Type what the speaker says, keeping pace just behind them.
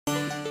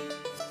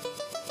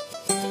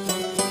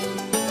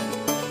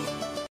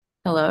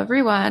Hello,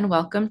 everyone.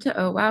 Welcome to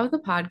Oh Wow, the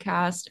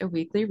podcast, a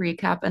weekly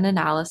recap and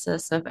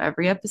analysis of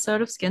every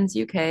episode of Skins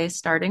UK,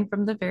 starting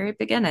from the very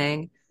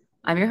beginning.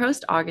 I'm your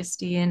host,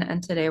 Augustine,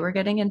 and today we're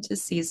getting into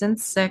season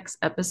 6,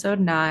 episode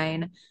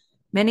 9,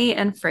 Minnie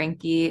and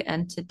Frankie.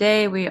 And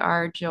today we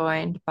are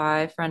joined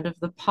by friend of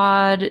the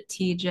pod,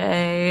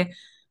 TJ.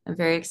 I'm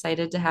very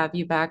excited to have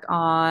you back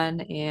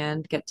on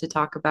and get to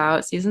talk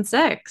about season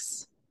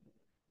 6.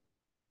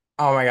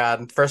 Oh my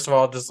God. First of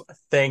all, just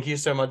thank you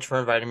so much for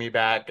inviting me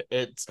back.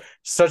 It's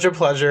such a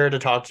pleasure to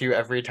talk to you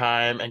every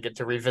time and get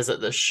to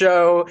revisit the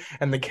show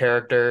and the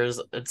characters.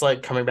 It's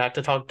like coming back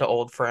to talk to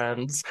old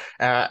friends,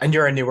 and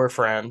you're a newer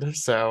friend,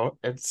 so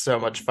it's so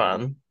much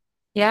fun.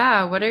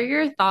 Yeah, what are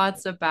your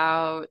thoughts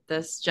about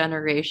this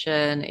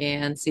generation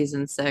and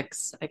season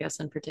 6, I guess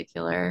in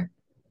particular?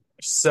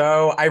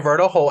 So I wrote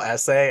a whole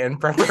essay in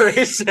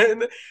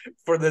preparation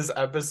for this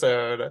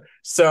episode.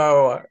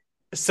 So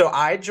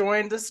I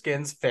joined the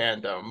Skins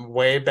fandom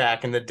way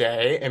back in the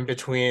day, in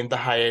between the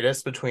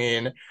hiatus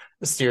between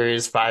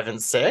series 5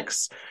 and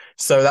 6.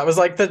 So that was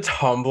like the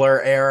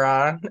Tumblr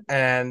era,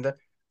 and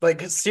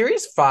like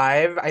series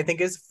 5 I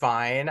think is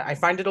fine. I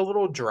find it a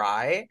little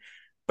dry,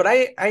 but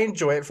I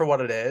enjoy it for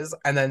what it is.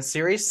 And then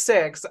series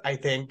 6 I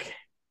think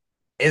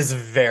is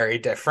very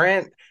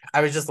different.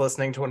 I was just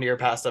listening to one of your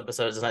past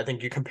episodes, and I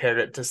think you compared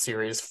it to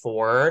series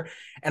 4.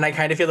 And I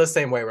kind of feel the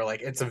same way, where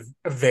like it's a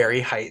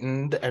very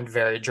heightened and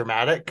very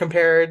dramatic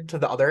compared to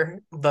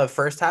the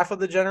first half of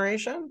the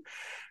generation.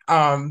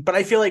 But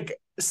I feel like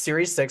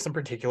series 6 in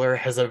particular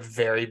has a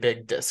very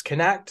big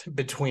disconnect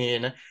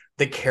between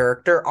the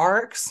character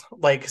arcs.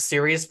 Like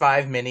series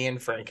 5, Minnie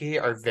and Frankie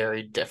are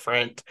very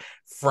different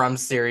from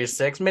series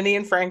 6, Minnie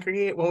and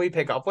Frankie, when we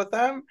pick up with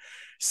them.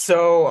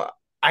 So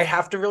I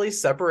have to really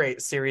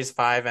separate series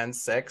 5 and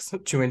 6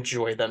 to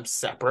enjoy them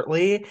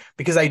separately,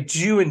 because I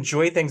do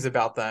enjoy things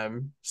about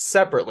them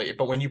separately.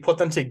 But when you put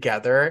them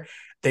together,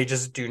 they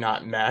just do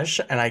not mesh.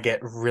 And I get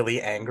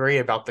really angry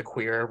about the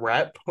queer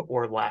rep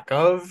or lack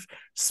of,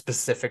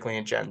 specifically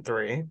in Gen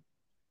 3.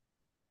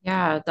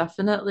 Yeah,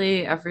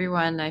 definitely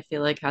everyone I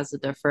feel like has a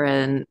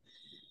different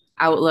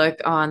outlook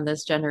on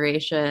this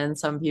generation.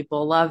 Some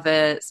people love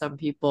it, some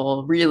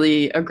people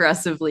really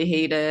aggressively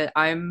hate it.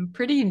 I'm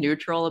pretty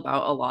neutral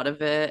about a lot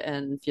of it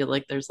and feel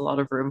like there's a lot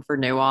of room for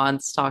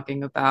nuance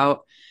talking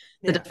about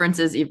the Yeah.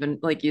 differences, even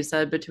like you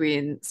said,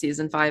 between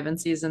season 5 and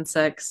season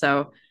 6.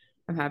 So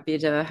I'm happy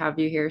to have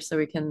you here so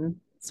we can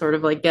sort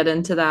of like get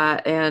into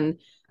that. And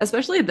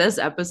especially this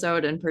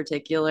episode in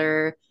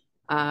particular,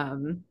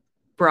 um,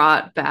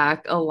 brought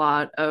back a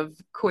lot of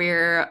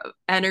queer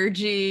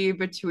energy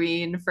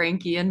between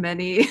Frankie and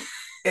Minnie.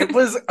 It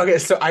was okay.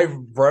 So I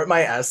wrote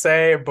my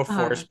essay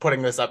before uh,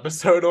 putting this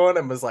episode on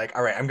and was like,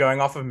 all right, I'm going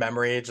off of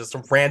memory, just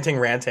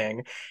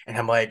ranting. And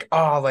I'm like,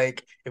 oh,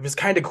 like it was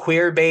kind of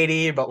queer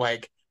baity, but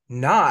like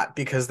not,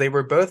 because they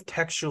were both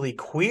textually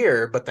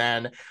queer. But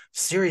then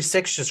series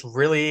 6 just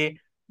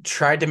really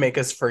tried to make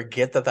us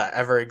forget that that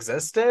ever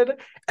existed.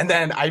 And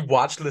then I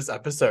watched this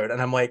episode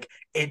and I'm like,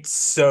 it's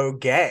so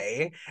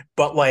gay,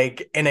 but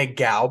like in a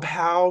gal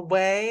pal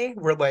way,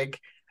 where like,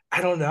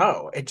 I don't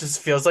know. It just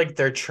feels like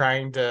they're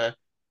trying to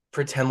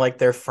pretend like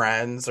they're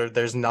friends or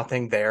there's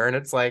nothing there. And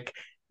it's like,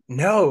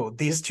 no,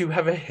 these two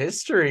have a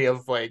history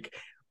of like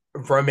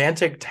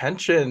romantic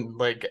tension,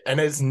 like, and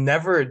it's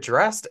never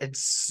addressed. It's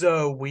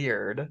so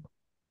weird.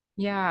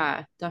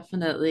 yeah,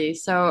 definitely.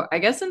 So I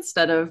guess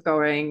instead of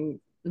going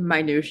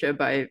minutia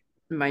by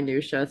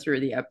minutia through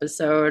the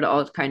episode,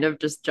 I'll kind of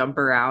just jump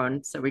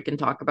around so we can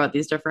talk about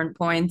these different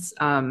points.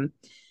 And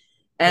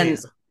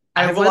Please.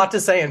 I I have a would, lot to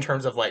say in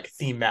terms of like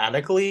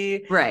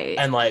thematically, right.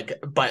 and like,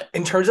 but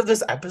in terms of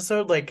this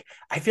episode, like,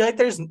 I feel like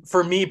there's,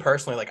 for me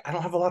personally, like, I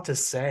don't have a lot to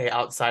say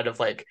outside of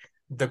like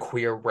the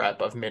queer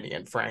rep of Minnie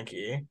and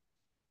Frankie.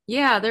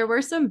 Yeah, there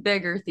were some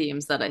bigger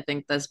themes that I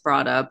think this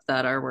brought up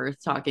that are worth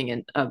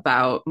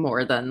about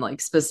more than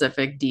like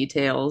specific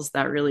details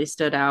that really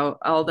stood out.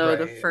 Although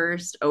the Right.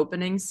 first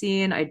opening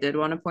scene I did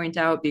want to point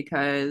out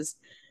because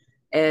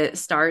it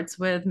starts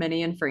with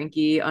Minnie and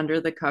Frankie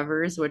under the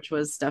covers, which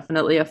was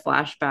definitely a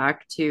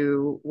flashback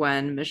to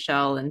when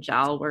Michelle and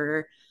Jal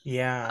were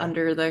Yeah.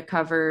 under the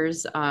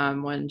covers,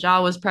 when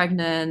Jal was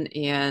pregnant,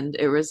 and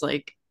it was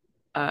like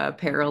a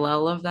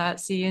parallel of that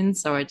scene.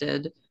 So I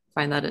did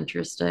find that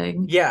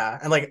interesting. Yeah,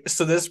 and like,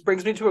 so this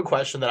brings me to a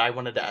question that I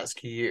wanted to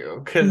ask you,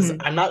 because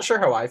Mhm. I'm not sure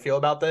how I feel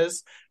about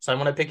this, so I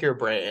want to pick your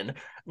brain.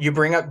 You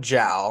bring up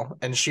Jal,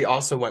 and she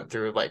also went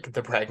through like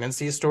the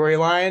pregnancy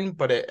storyline,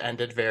 but it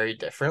ended very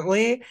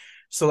differently.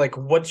 So, like,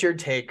 what's your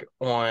take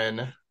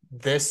on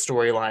this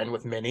storyline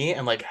with Minnie,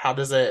 and like, how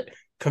does it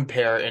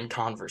compare in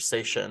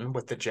conversation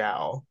with the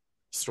Jal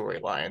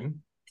storyline?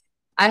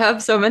 I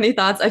have so many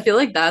thoughts. I feel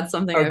like that's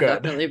something Oh, I've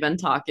good. definitely been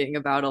talking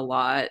about a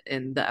lot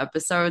in the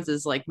episodes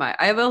is like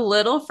I'm a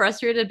little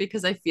frustrated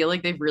because I feel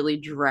like they've really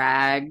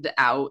dragged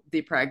out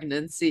the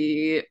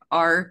pregnancy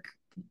arc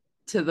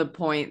to the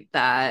point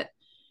that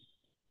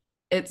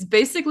it's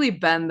basically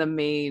been the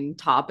main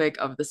topic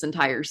of this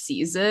entire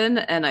season,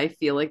 and I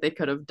feel like they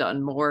could have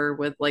done more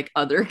with like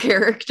other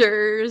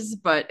characters,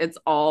 but it's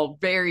all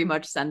very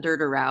much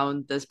centered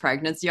around this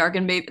pregnancy arc.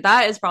 And maybe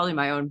that is probably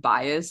my own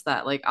bias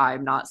that like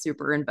I'm not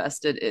super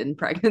invested in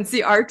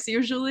pregnancy arcs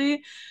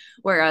usually,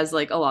 whereas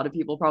like a lot of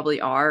people probably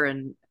are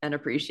and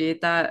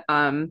appreciate that.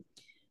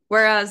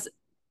 Whereas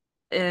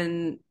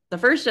in the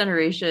first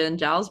generation,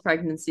 Jal's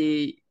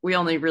pregnancy, we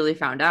only really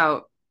found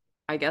out,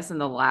 I guess, in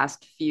the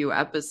last few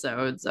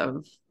episodes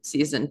of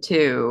season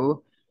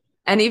two.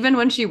 And even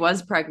when she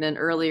was pregnant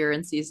earlier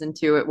in season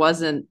two, it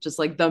wasn't just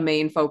like the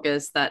main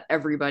focus that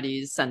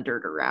everybody's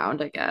centered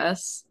around, I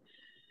guess.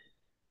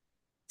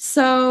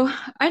 So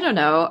I don't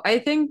know. I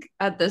think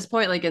at this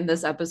point, like in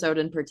this episode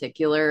in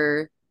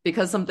particular,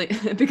 because something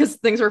because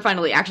things were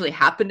finally actually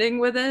happening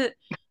with it,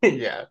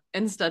 Yeah.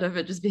 instead of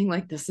it just being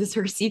like, this is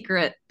her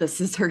secret,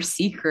 this is her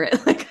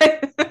secret. Like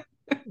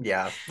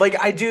Yeah. Like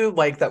I do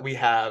like that we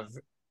have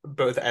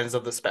both ends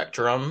of the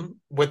spectrum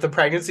with the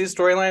pregnancy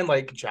storyline.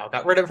 Like Zhao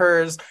got rid of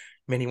hers,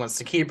 Minnie wants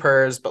to keep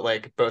hers, but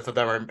like both of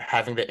them are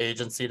having the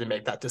agency to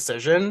make that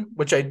decision,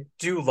 which I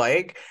do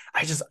like.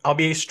 I'll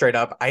be straight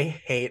up, I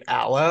hate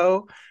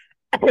Aloe.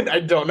 And I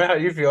don't know how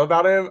you feel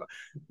about him,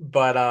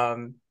 but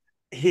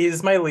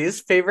he's my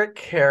least favorite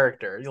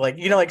character. Like,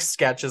 like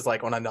Sketch is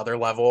like on another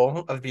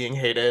level of being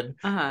hated.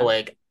 But uh-huh.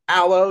 like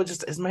Aloe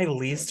just is my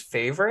least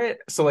favorite.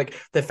 So like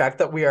the fact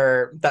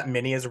that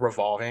Minnie is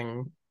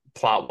revolving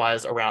plot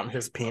wise around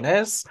his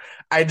penis,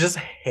 I just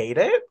hate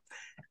it.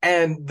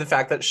 And the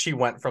fact that she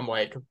went from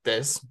like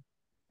this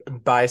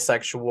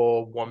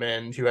bisexual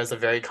woman who has a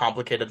very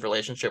complicated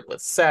relationship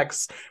with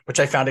sex, which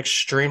I found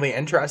extremely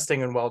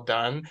interesting and well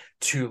done,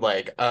 to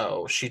like,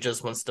 oh, she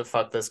just wants to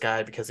fuck this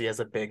guy because he has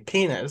a big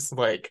penis.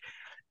 Like,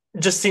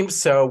 just seems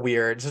so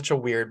weird, such a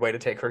weird way to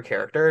take her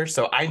character.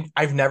 So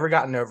I've never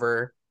gotten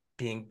over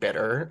being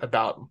bitter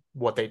about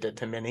what they did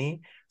to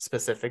Minnie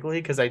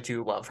specifically because I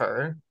do love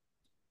her.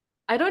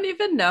 I don't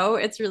even know.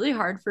 It's really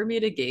hard for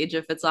me to gauge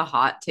if it's a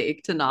hot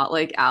take to not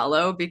like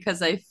Aloe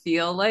because I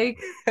feel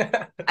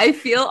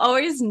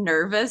always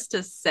nervous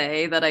to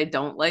say that I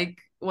don't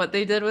like what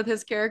they did with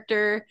his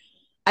character.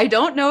 I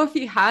don't know if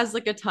he has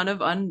like a ton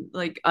of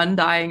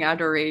undying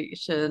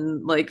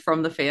adoration like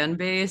from the fan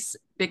base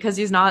because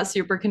he's not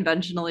super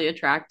conventionally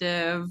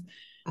attractive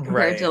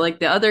compared to Right. like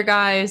the other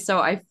guys. So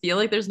I feel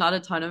like there's not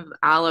a ton of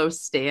Aloe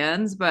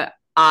stands, but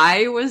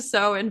I was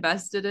so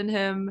invested in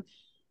him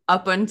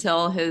up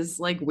until his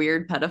like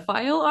weird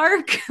pedophile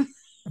arc.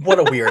 What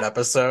a weird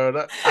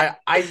episode.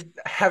 I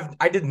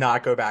did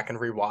not go back and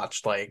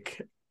rewatch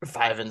like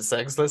 5 and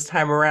 6 this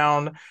time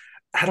around.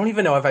 I don't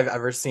even know if I've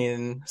ever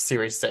seen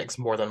series 6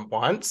 more than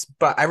once,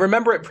 but I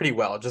remember it pretty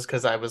well just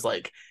because I was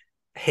like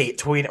hate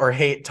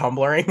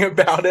tumbling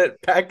about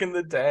it back in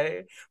the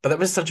day. But that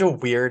was such a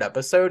weird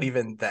episode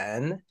even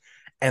then.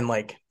 And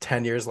like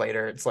 10 years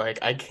later, it's like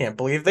I can't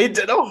believe they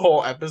did a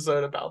whole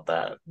episode about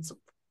that. It's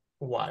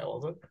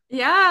wild.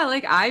 Yeah,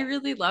 like I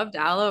really loved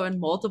Aloe and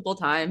multiple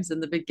times in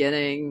the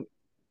beginning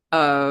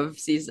of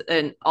season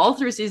and all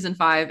through season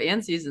five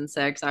and season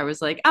six. I was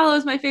like,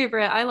 Aloe's my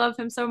favorite. I love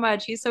him so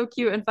much. He's so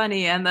cute and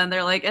funny. And then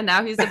they're like, and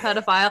now he's a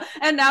pedophile.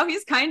 And now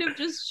he's kind of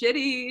just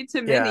shitty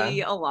to Yeah. Minnie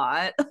a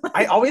lot.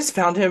 I always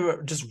found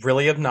him just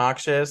really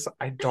obnoxious.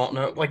 I don't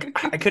know. Like,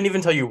 I couldn't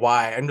even tell you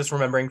why. I'm just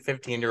remembering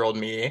 15-year-old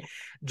me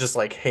just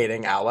like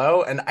hating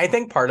Aloe. And I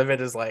think part of it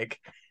is like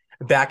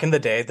back in the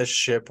day, the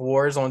ship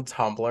wars on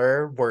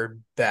Tumblr were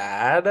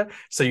bad.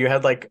 So you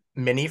had like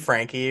Mini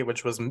Frankie,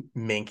 which was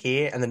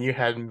Minky, and then you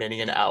had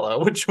Minnie and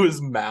Aloe, which was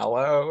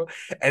Mallow.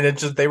 And it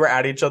just, they were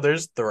at each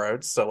other's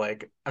throats. So,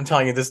 like, I'm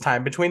telling you, this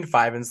time between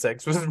 5 and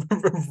 6 was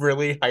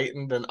really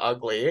heightened and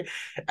ugly.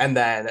 And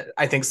then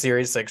I think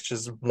series 6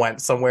 just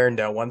went somewhere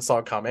no one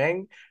saw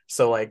coming.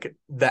 So like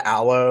the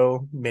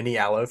Aloe mini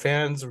Aloe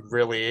fans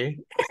really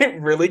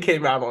really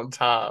came out on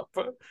top.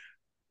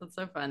 That's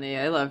so funny.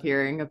 I love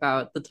hearing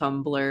about the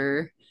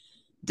Tumblr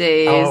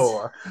days.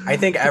 Oh, I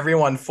think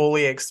everyone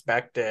fully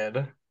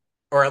expected,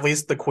 or at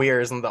least the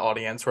queers in the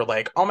audience were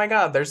like, oh my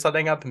God, they're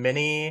setting up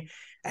Minnie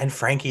and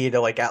Frankie to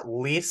like at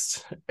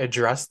least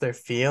address their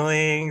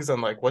feelings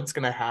and like what's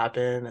gonna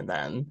happen, and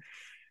then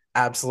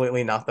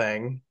absolutely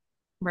nothing.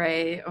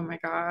 Right. Oh my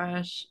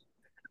gosh.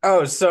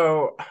 Oh,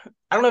 so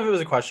I don't know if it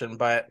was a question,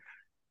 but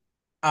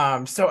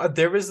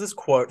there was this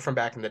quote from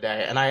back in the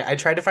day, and I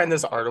tried to find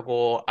this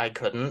article, I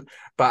couldn't,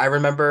 but I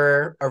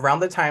remember around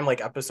the time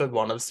like episode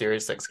 1 of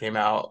series 6 came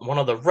out, one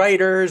of the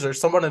writers or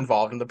someone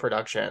involved in the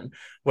production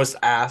was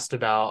asked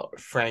about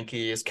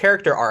Frankie's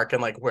character arc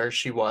and like where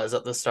she was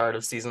at the start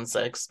of season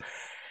 6.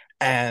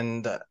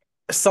 And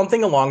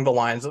something along the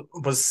lines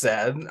was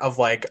said of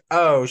like,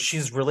 oh,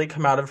 she's really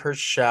come out of her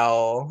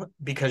shell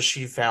because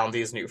she found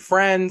these new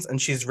friends and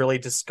she's really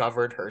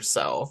discovered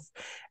herself.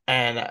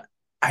 And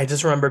I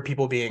just remember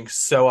people being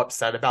so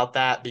upset about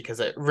that because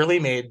it really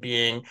made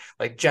being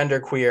like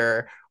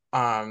genderqueer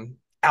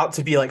out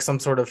to be like some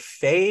sort of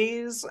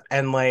phase.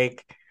 And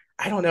like,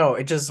 I don't know,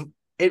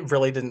 it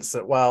really didn't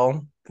sit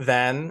well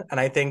then. And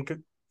I think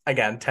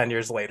again, 10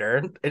 years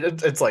later,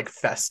 it's like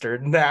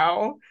festered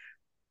now.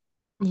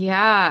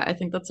 Yeah, I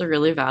think that's a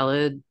really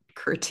valid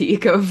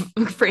critique of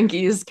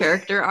Frankie's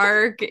character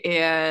arc.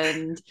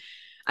 And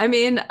I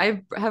mean,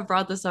 I have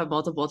brought this up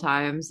multiple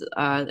times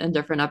in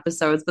different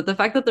episodes, but the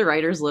fact that the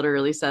writers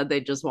literally said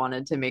they just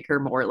wanted to make her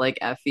more like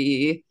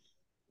Effie,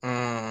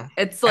 Mm.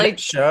 it's And it like,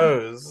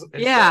 shows.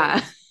 It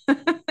yeah. shows.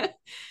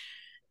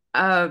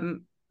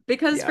 Um,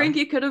 because Yeah.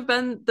 Frankie could have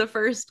been the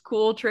first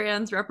cool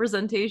trans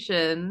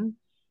representation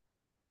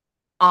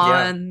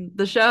Yeah. on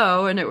the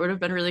show and it would have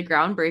been really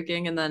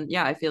groundbreaking. And then,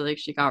 yeah, I feel like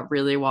she got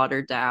really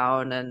watered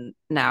down. And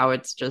now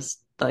it's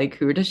just like,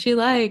 who does she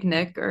like?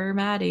 Nick or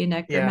Maddie?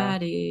 Nick or Yeah.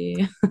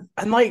 Maddie?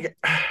 And like,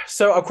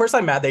 so of course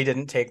I'm mad they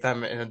didn't take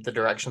them in the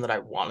direction that I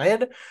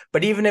wanted.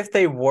 But even if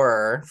they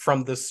were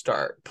from the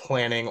start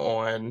planning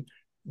on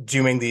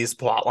doing these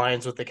plot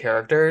lines with the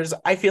characters,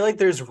 I feel like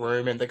there's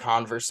room in the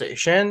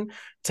conversation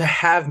to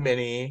have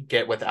Minnie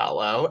get with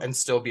Aloe and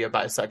still be a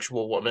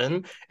bisexual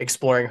woman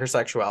exploring her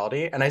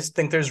sexuality. And I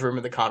think there's room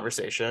in the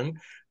conversation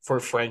for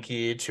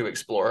Frankie to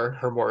explore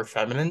her more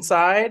feminine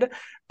side.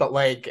 But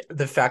like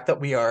the fact that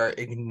we are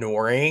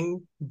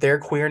ignoring their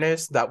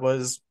queerness that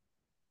was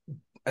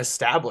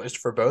established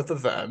for both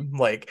of them.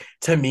 Like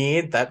to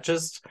me, that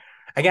just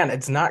again,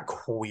 it's not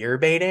queer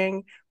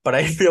baiting, but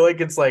I feel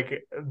like it's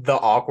like the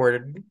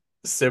awkward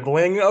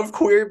sibling of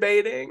queer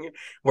baiting,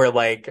 where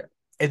like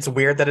it's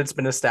weird that it's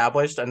been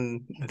established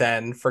and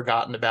then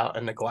forgotten about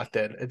and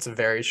neglected. It's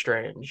very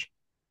strange.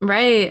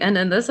 Right. And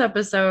in this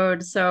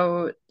episode,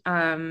 so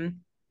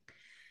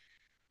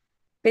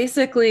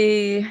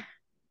basically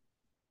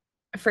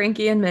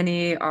Frankie and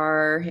Minnie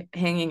are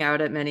hanging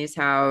out at Minnie's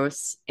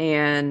house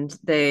and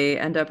they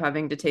end up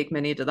having to take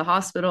Minnie to the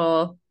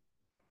hospital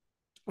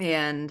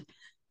and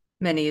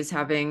Minnie's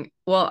having,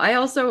 well, I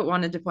also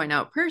wanted to point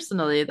out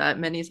personally that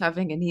Minnie's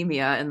having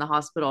anemia in the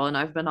hospital, and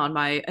I've been on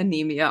my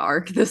anemia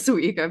arc this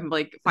week. I'm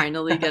like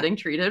finally getting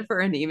treated for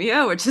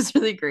anemia, which is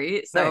really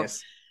great. So,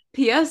 Nice.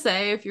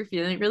 PSA, if you're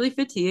feeling really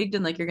fatigued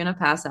and like you're gonna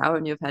pass out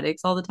and you have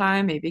headaches all the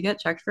time, maybe get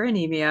checked for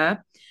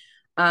anemia.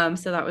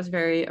 So that was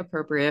very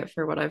appropriate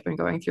for what I've been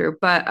going through.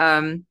 But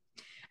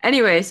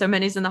anyway, so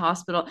Minnie's in the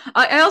hospital.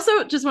 I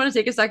also just want to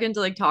take a second to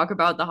like talk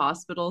about the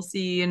hospital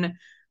scene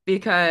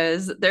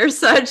because there's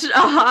such a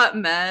hot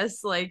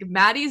mess. Like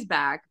Maddie's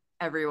back,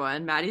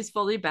 everyone. Maddie's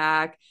fully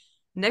back.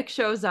 Nick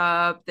shows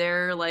up.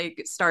 They're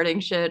like starting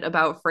shit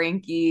about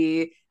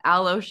Frankie.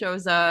 Aloe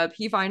shows up.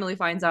 He finally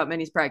finds out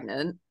Minnie's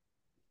pregnant.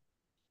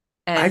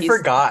 And I he's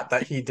forgot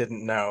that he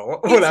didn't know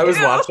me when I was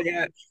too. watching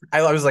it.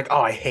 I was like,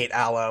 "Oh, I hate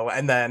Aloe,"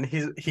 and then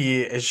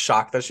he is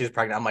shocked that she's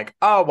pregnant. I'm like,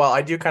 "Oh, well,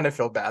 I do kind of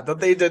feel bad that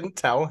they didn't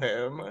tell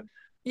him."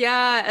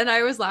 Yeah, and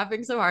I was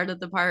laughing so hard at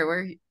the part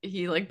where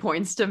he like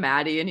points to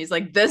Maddie and he's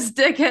like, "This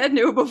dickhead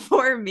knew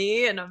before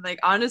me," and I'm like,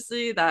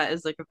 honestly, that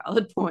is like a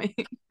valid point.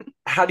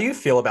 How do you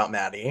feel about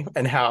Maddie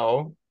and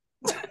how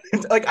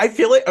like I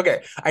feel like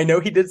okay, I know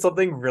he did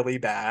something really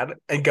bad,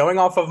 and going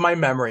off of my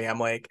memory, I'm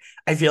like,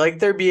 I feel like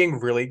they're being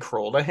really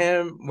cruel to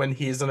him when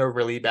he's in a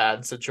really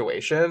bad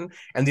situation,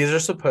 and these are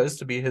supposed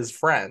to be his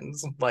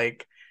friends.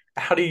 Like,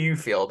 how do you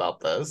feel about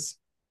this?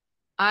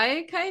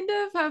 I kind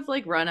of have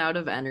like run out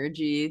of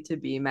energy to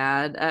be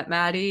mad at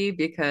Maddie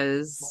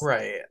because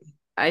Right.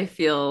 I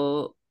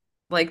feel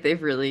like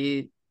they've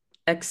really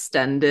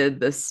extended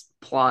this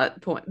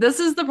plot point. This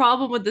is the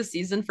problem with the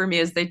season for me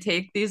is they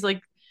take these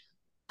like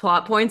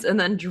plot points and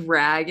then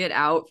drag it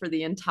out for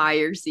the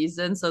entire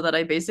season so that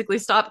I basically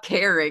stop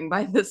caring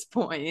by this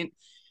point.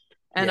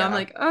 And I'm Yeah.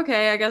 like,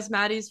 okay, I guess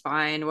Maddie's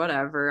fine,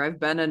 whatever. I've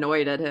been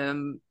annoyed at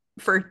him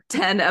for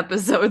 10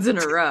 episodes in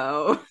a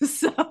row.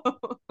 So,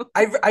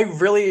 I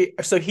really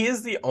so he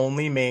is the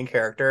only main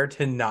character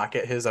to not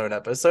get his own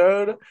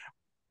episode,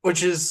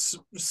 which is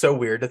so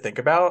weird to think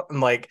about.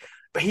 And like,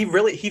 but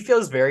he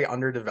feels very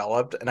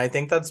underdeveloped, and I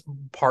think that's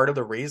part of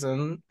the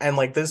reason. And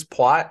like this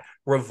plot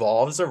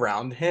revolves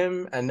around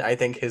him, and I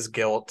think his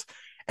guilt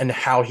and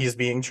how he's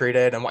being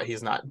treated and what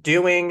he's not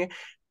doing.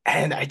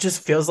 And it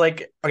just feels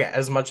like okay,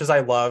 as much as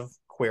I love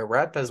queer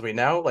rep, as we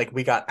know, like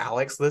we got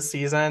Alex this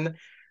season,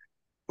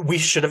 we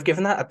should have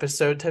given that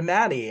episode to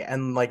Maddie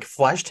and like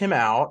fleshed him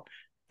out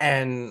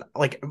and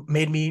like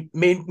make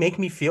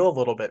me feel a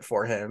little bit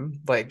for him.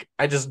 Like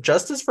I just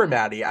justice for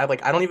Maddie. I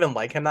don't even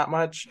like him that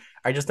much.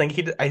 I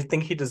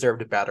think he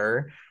deserved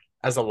better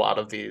as a lot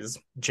of these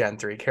Gen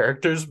 3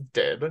 characters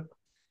did.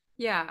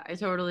 yeah, I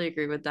totally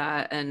agree with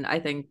that. And I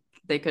think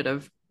they could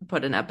have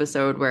put an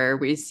episode where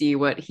we see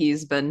what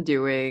he's been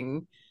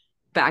doing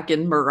back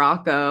in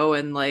Morocco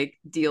and like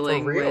For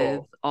dealing with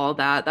real. all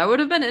that. That would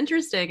have been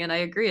interesting. And I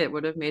agree, it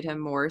would have made him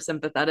more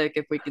sympathetic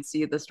if we could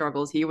see the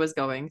struggles he was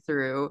going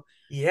through.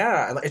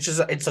 Yeah, it's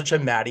just it's such a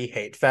Maddie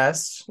hate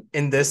fest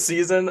in this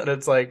season and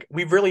it's like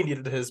we really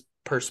needed his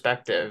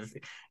perspective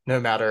no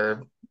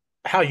matter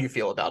how you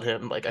feel about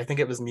him. Like I think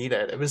it was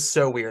needed. It was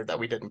so weird that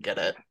we didn't get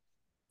it.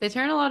 They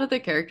turn a lot of the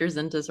characters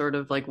into sort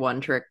of like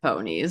one trick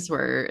ponies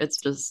where it's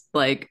just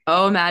like,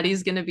 oh,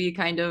 Maddie's gonna be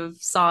kind of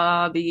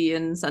sobby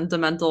and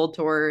sentimental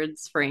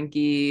towards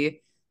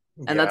Frankie,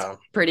 and that's Yeah.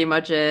 pretty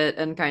much it.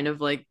 And kind of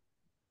like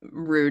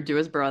rude to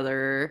his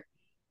brother.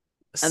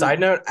 And Side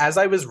note, as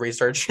I was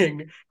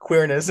researching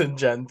queerness in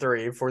Gen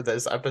 3 for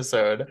this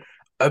episode,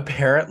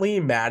 apparently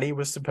Maddie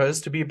was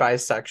supposed to be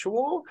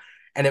bisexual.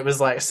 And it was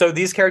like, so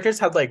these characters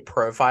had like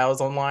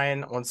profiles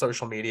online on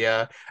social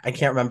media. I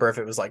can't remember if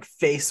it was like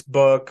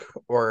Facebook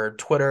or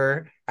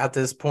Twitter at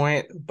this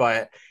point,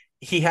 but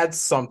he had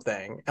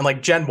something. And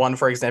like Gen 1,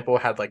 for example,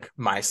 had like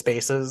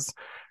MySpaces.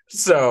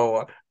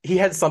 So he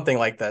had something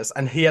like this.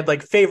 And he had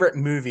like favorite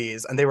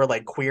movies, and they were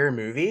like queer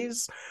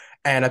movies.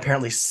 And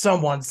apparently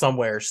someone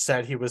somewhere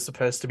said he was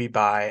supposed to be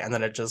bi, and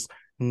then it just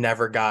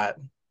never got,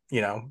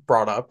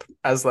 brought up,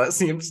 as that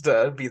seems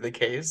to be the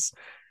case.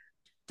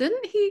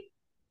 didn't he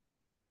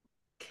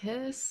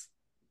kiss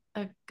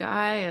a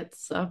guy at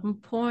some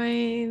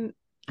point?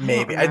 I don't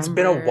Maybe it's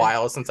been a remember.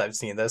 while since I've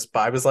seen this,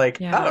 but I was like,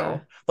 Yeah.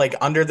 oh, like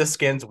under the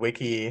skins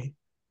wiki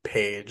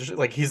page,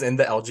 like he's in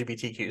the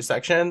LGBTQ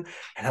section,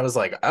 and I was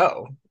like,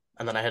 oh,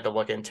 and then I had to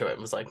look into it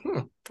and was like,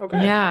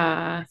 okay,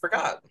 Yeah. I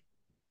forgot.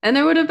 And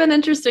it would have been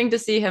interesting to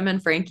see him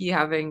and Frankie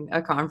having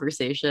a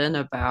conversation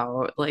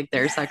about like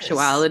their Yes.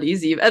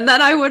 sexualities even. And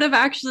then I would have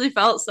actually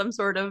felt some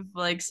sort of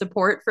like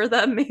support for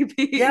them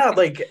maybe. Yeah,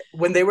 like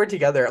when they were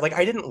together, like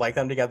I didn't like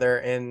them together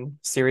in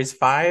series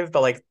 5,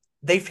 but like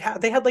they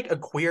had like a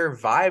queer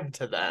vibe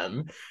to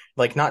them,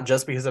 like not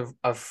just because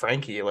of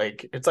Frankie.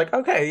 Like it's like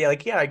okay, yeah,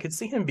 like yeah, I could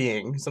see him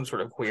being some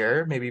sort of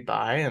queer, maybe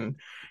bi, and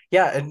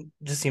yeah, it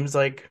just seems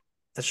like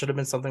that should have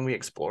been something we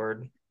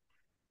explored.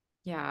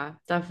 Yeah,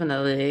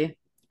 definitely.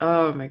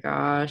 Oh my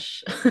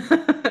gosh.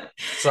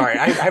 Sorry,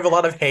 I have a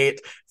lot of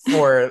hate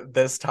for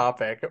this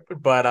topic,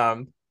 but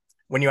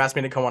when you asked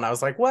me to come on, I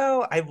was like,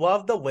 well, I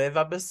love the Live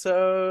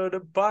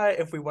episode, but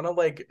if we want to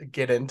like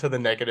get into the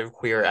negative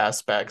queer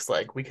aspects,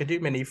 like we could do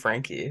Mini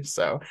Frankie.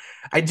 So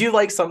I do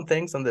like some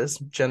things in this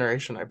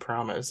generation, I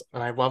promise,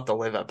 and I love the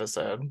Live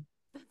episode.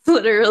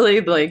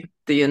 Literally like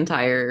the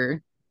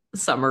entire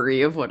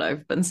summary of what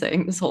I've been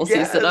saying this whole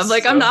season. I'm Yes.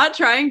 like, I'm not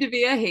trying to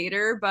be a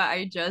hater, but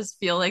I just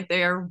feel like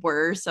there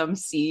were some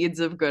seeds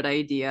of good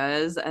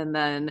ideas. And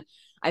then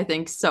I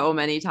think so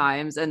many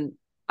times, and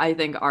I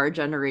think our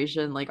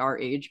generation, like our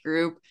age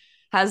group,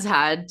 has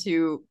had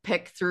to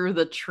pick through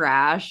the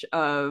trash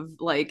of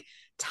like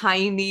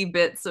tiny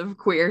bits of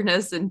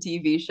queerness in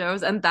TV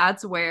shows. And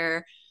that's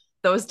where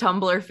those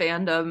Tumblr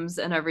fandoms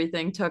and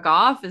everything took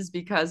off is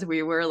because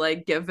we were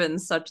like given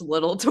such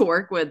little to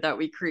work with that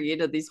we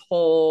created these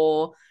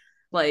whole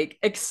like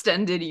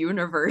extended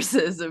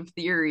universes of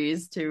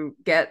theories to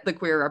get the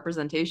queer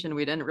representation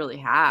we didn't really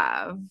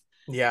have.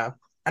 Yeah.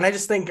 And I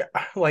just think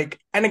like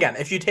and again,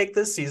 if you take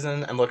this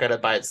season and look at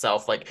it by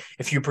itself, like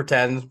if you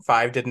pretend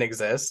 5 didn't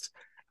exist,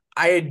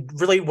 I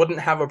really wouldn't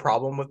have a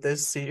problem with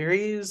this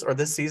series or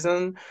this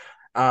season.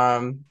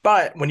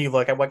 But when you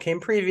look at what came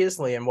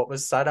previously and what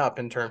was set up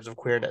in terms of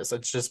queerness,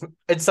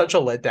 it's such a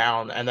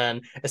letdown. And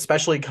then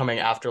especially coming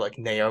after like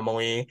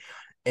Naomi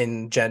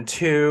in Gen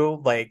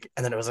 2, like,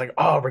 and then it was like,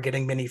 oh, we're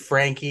getting Mini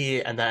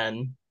Frankie, and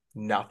then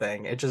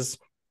nothing. It just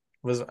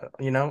was, a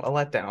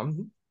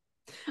letdown.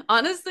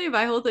 Honestly,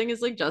 my whole thing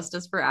is like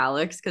justice for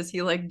Alex because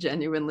he like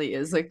genuinely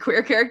is a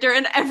queer character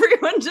and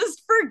everyone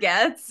just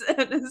forgets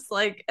and is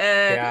like,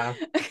 Yeah.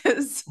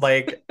 because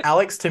Like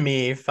Alex to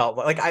me felt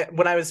like I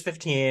when I was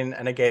 15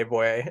 and a gay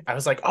boy, I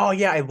was like, "Oh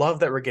yeah, I love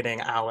that we're getting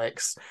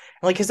Alex."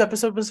 And like his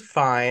episode was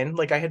fine.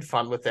 Like I had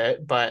fun with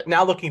it, but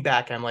now looking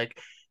back, I'm like,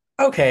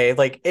 "Okay,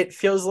 like it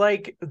feels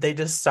like they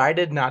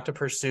decided not to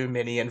pursue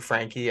Minnie and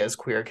Frankie as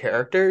queer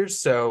characters,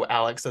 so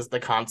Alex is the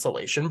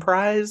consolation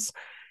prize,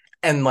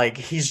 and like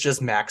he's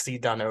just Maxie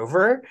done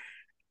over."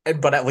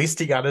 But at least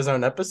he got his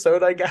own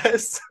episode, I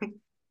guess.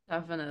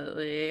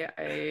 definitely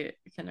I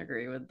can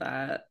agree with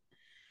that.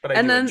 But I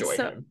And do then enjoy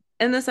so him.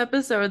 in this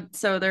episode,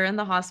 so they're in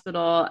the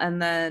hospital,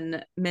 and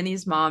then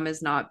Minnie's mom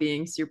is not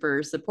being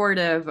super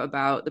supportive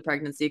about the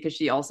pregnancy because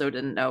she also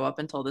didn't know up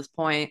until this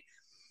point.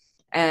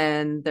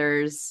 And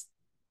there's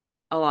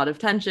a lot of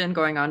tension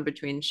going on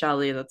between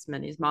Shelly, that's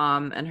Minnie's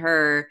mom, and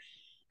her.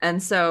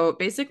 And so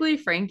basically,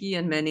 Frankie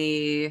and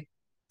Minnie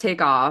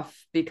take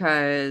off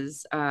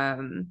because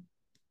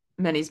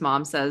Minnie's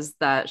mom says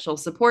that she'll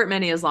support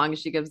Minnie as long as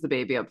she gives the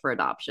baby up for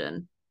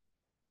adoption.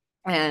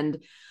 And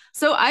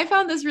so I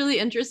found this really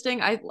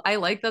interesting. I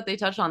like that they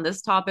touched on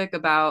this topic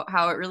about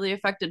how it really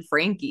affected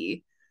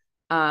Frankie,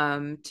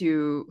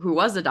 to who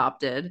was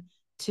adopted,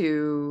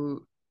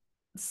 to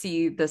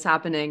see this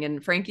happening.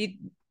 And Frankie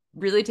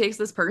really takes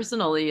this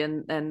personally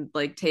and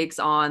like takes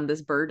on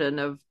this burden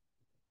of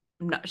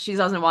she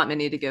doesn't want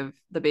Minnie to give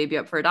the baby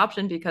up for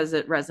adoption because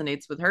it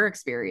resonates with her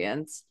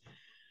experience.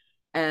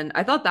 And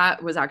I thought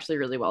that was actually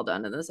really well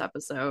done in this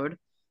episode.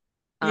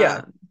 Yeah.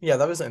 Um, Yeah,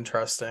 that was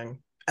interesting.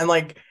 And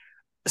like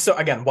so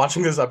again,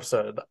 watching this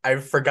episode, I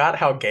forgot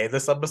how gay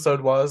this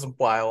episode was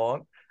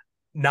while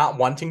not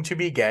wanting to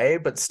be gay,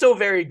 but still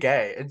very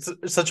gay. It's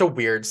such a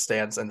weird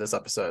stance in this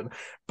episode.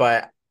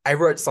 But I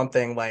wrote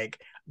something like,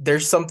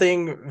 there's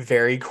something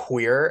very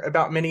queer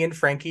about Minnie and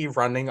Frankie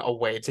running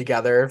away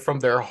together from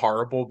their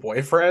horrible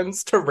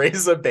boyfriends to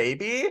raise a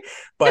baby,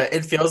 but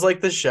it feels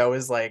like the show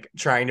is like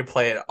trying to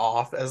play it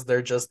off as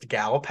they're just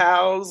gal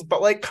pals.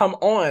 But like, come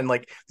on,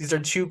 like these are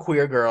two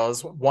queer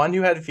girls, one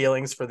who had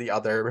feelings for the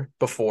other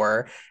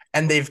before,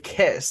 and they've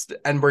kissed,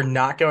 and we're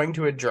not going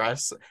to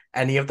address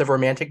any of the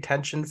romantic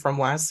tension from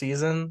last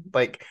season.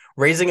 Like,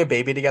 raising a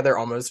baby together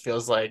almost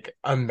feels like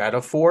a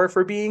metaphor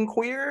for being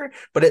queer,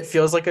 but it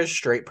feels like a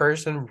straight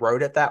person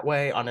wrote it that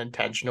way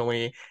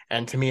unintentionally.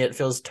 And to me, it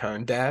feels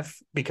tone deaf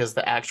because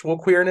the actual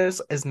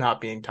queerness is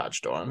not being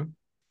touched on.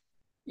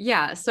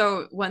 Yeah,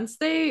 so once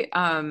they're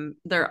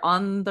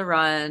on the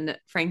run,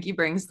 Frankie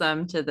brings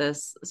them to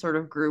this sort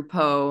of group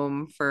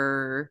home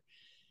for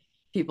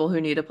people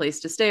who need a place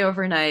to stay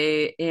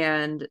overnight,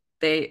 and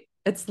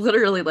it's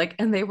literally like,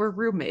 and they were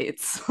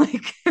roommates.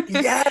 Like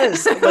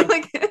Yes, like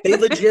like they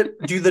legit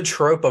do the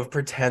trope of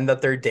pretend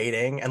that they're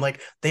dating and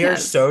like they are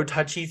yes. so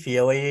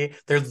touchy-feely.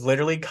 They're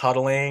literally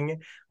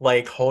cuddling,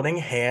 like holding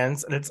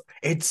hands, and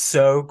it's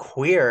so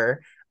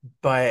queer,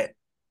 but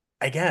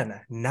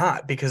again,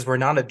 not because we're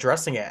not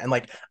addressing it. And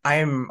like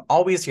I'm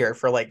always here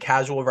for like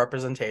casual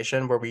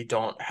representation where we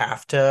don't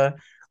have to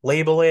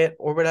label it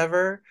or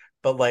whatever,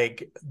 but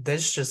like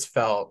this just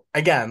felt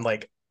again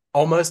like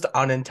almost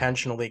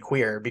unintentionally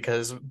queer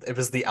because it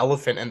was the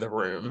elephant in the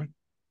room.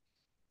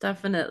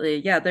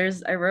 Definitely. Yeah,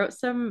 I wrote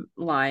some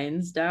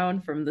lines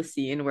down from the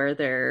scene where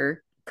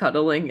they're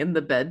cuddling in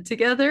the bed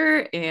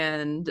together,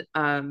 and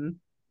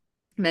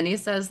Minnie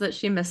says that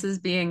she misses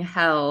being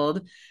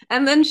held.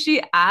 And then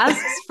she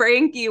asks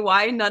Frankie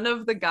why none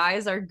of the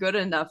guys are good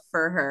enough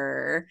for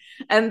her.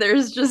 And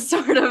there's just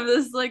sort of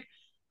this like,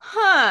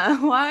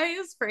 why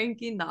is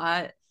Frankie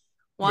not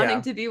wanting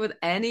Yeah. to be with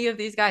any of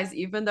these guys,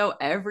 even though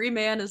every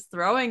man is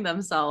throwing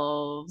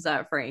themselves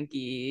at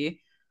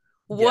Frankie?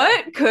 Yeah.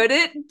 What could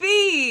it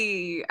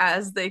be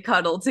as they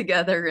cuddle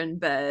together in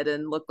bed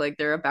and look like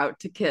they're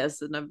about to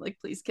kiss? And I'm like,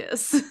 please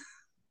kiss.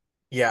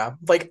 Yeah.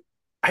 Like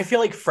I feel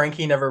like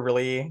Frankie never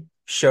really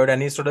showed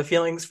any sort of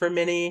feelings for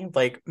Minnie.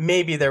 Like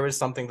maybe there was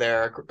something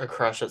there, a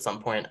crush at some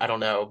point. I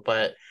don't know,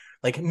 but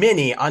like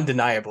Minnie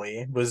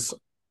undeniably was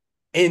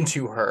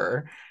into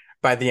her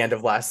by the end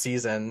of last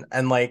season,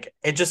 and like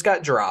it just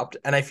got dropped.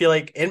 And I feel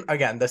like in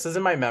again, this is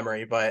in my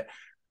memory, but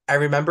I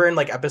remember in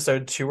like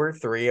episode 2 or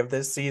 3 of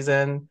this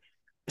season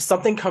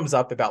something comes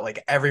up about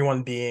like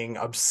everyone being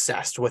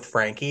obsessed with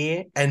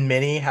Frankie, and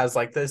Minnie has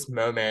like this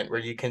moment where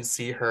you can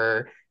see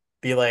her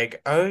be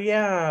like, "Oh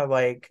yeah,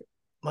 like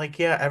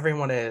yeah,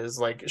 everyone is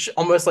like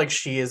almost like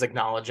she is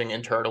acknowledging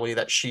internally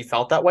that she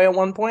felt that way at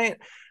one point."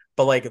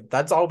 But like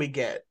that's all we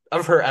get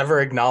of her ever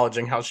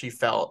acknowledging how she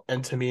felt.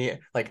 And to me,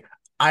 like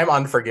I'm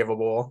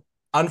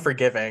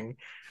unforgiving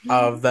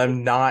of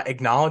them not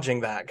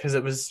acknowledging that because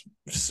it was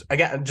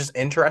again just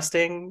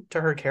interesting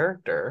to her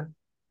character.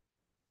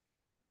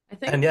 I And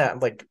think, yeah,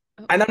 like,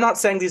 and I'm not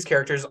saying these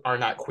characters are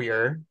not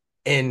queer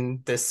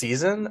in this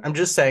season. I'm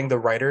just saying the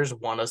writers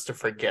want us to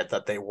forget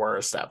that they were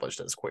established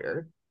as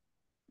queer.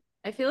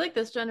 I feel like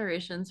this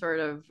generation sort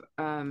of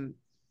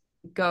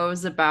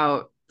goes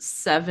about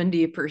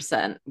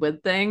 70%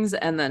 with things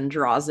and then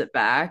draws it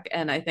back.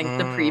 And I think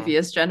the Mm,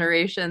 previous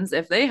generations,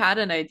 if they had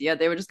an idea,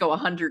 they would just go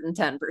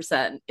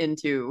 110%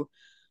 into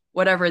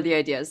whatever the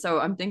idea is. So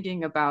I'm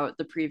thinking about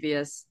the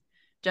previous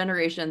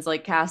generations,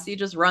 like Cassie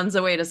just runs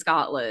away to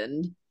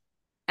Scotland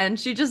and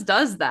she just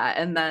does that.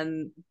 And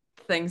then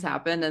things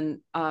happen,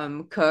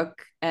 and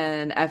Cook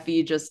and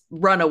Effie just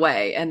run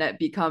away, and it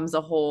becomes a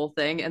whole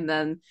thing. And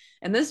then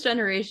in this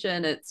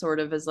generation it sort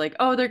of is like,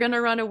 oh, they're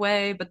gonna run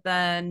away, but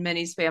then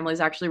Minnie's family is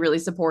actually really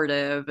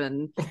supportive.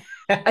 And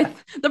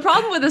the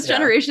problem with this yeah.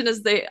 generation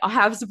is they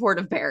have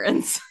supportive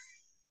parents.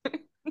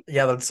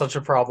 Yeah, that's such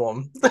a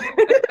problem.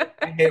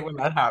 I hate when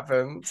that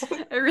happens.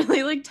 It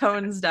really like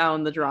tones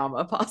down the drama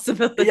Yeah,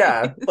 possibilities.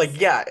 like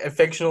yeah, a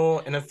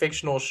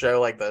fictional show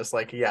like this,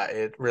 like yeah,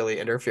 it really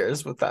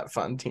interferes with that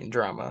fun teen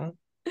drama.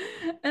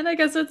 And I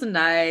guess it's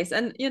nice.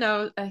 And,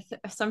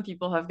 some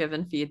people have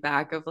given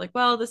feedback of like,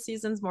 well, the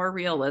season's more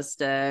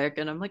realistic.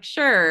 And I'm like,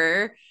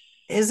 sure.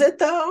 Is it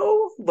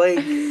though?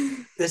 Like,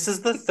 this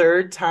is the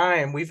third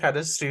time we've had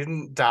a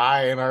student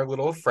die in our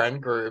little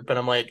friend group, and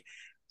I'm like,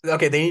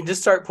 okay, they need to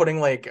start putting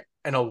like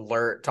an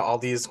alert to all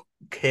these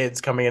kids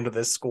coming into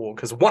this school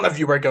because one of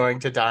you are going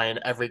to die in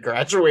every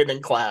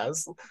graduating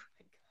class.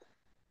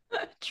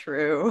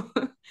 True.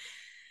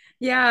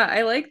 Yeah,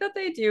 I like that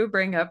they do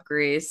bring up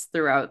Grace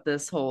throughout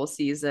this whole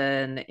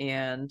season.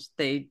 And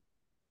they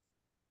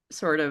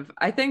sort of,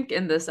 I think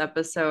in this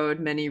episode,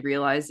 Minnie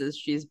realizes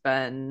she's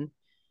been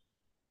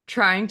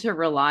trying to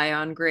rely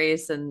on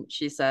Grace. And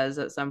she says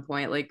at some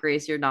point, like,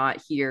 Grace, you're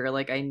not here.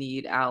 Like, I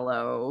need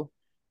Aloe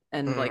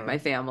and like my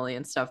Mm. family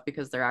and stuff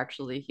because they're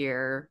actually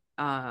here.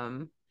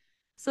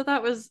 So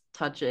that was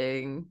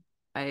touching.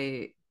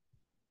 I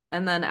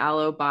And then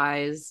Aloe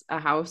buys a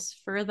house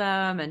for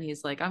them and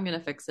he's like, I'm gonna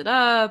fix it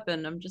up.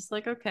 And I'm just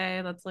like,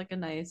 okay, that's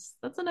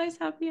a nice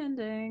happy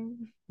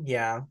ending.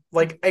 Yeah.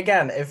 Like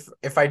again,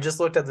 if I just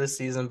looked at this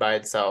season by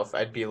itself,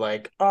 I'd be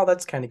like, "Oh,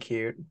 that's kind of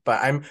cute." But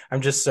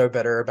I'm just so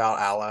bitter about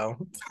Aloe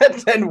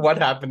and what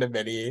happened to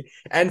Minnie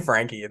and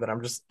Frankie that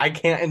I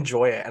can't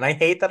enjoy it. And I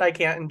hate that I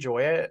can't enjoy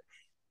it.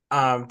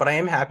 But I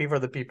am happy for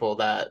the people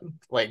that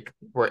like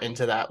were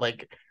into that.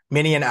 Like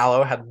Minnie and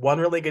Aloe had one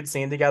really good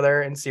scene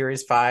together in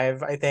series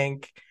 5, I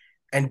think,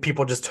 and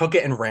people just took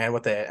it and ran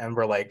with it and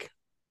were like,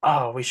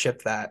 "Oh, we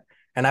shipped that."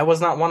 And I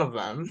was not one of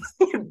them.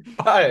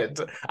 But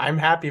I'm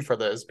happy for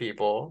those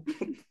people.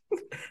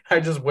 I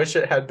just wish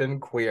it had been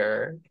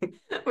queer.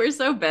 We're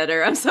so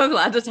bitter. I'm so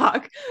glad to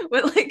talk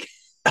with like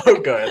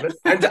Oh, good.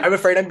 I'm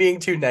afraid I'm being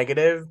too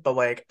negative, but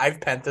like I've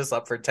pent this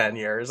up for 10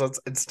 years.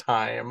 It's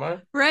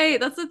time. right.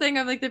 That's the thing.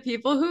 I'm like the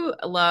people who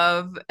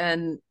love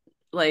and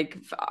like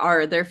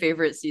are their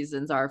favorite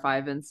seasons are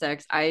 5 and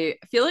 6. I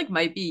feel like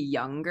might be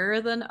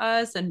younger than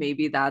us, and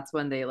maybe that's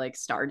when they like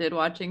started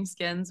watching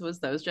Skins was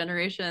those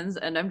generations.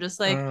 And I'm just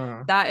like,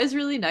 Mm, that is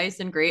really nice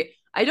and great.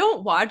 I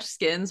don't watch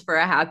Skins for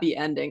a happy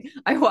ending.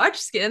 I watch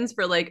Skins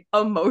for like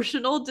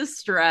emotional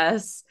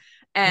distress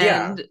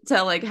yeah. and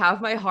to like have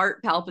my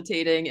heart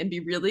palpitating and be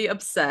really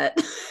upset.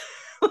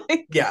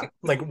 Like, Yeah,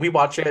 like we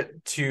watch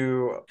it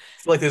to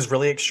like there's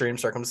really extreme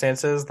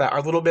circumstances that are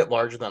a little bit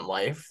larger than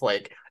life.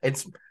 Like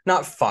it's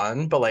not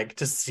fun, but like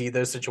to see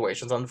those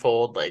situations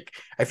unfold, like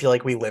I feel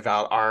like we live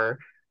out our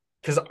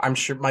because I'm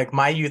sure like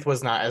my youth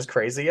was not as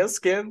crazy as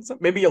Skins,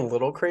 maybe a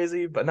little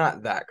crazy, but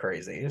not that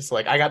crazy. So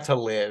like I got to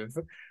live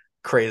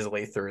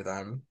crazily through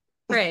them.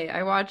 right.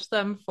 I watch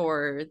them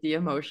for the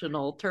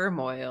emotional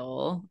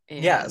turmoil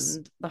Yes.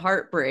 and the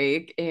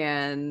heartbreak.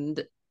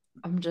 And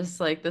I'm just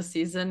like, this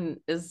season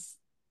is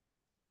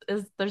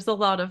there's a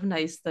lot of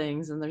nice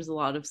things and there's a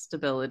lot of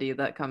stability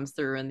that comes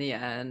through in the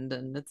end.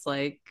 And it's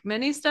like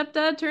Minnie's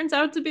stepdad turns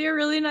out to be a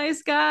really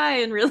nice guy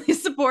and really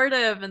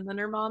supportive. And then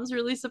her mom's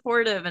really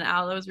supportive and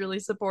Aloe's really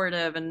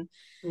supportive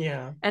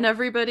Yeah. and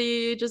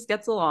everybody just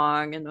gets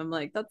along. And I'm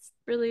like, that's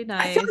really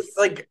I feel nice.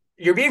 like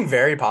you're being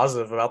very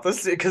positive about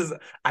this because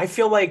I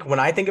feel like when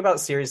I think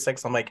about Series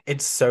 6, I'm like,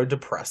 it's so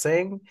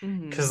depressing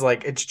because Mm-hmm.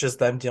 like it's just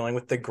them dealing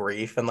with the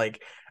grief and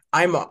like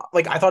I'm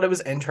like I thought it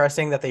was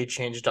interesting that they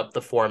changed up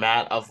the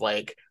format of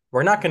like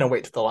we're not going to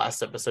wait to the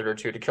last episode or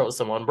two to kill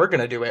someone. We're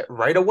going to do it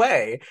right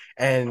away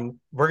and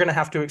we're going to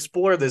have to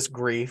explore this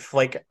grief.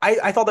 Like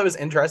I thought that was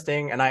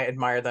interesting and I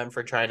admire them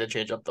for trying to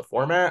change up the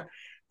format.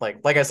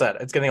 Like I said,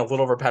 it's getting a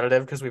little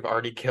repetitive because we've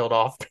already killed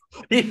off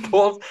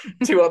people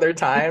 2 other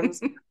times.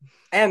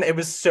 And it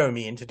was so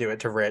mean to do it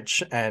to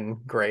Rich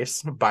and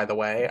Grace, by the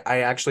way.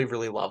 I actually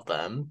really love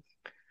them.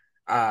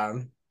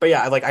 But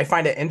yeah, like I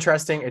find it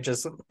interesting.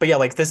 But yeah,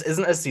 like this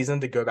isn't a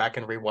season to go back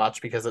and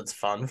rewatch because it's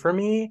fun for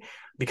me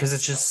because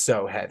it's just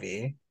so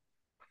heavy.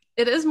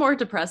 It is more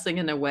depressing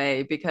in a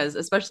way because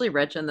especially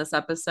Rich in this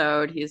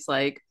episode, he's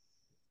like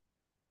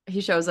he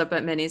shows up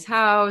at Minnie's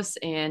house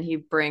and he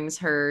brings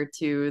her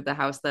to the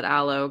house that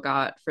Aloe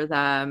got for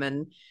them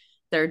and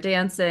they're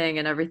dancing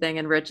and everything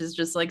and Rich is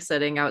just like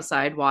sitting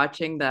outside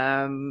watching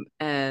them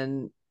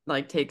and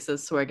like takes a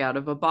swig out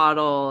of a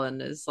bottle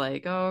and is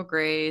like, "Oh,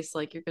 Grace,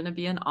 like you're going to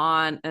be an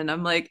aunt." And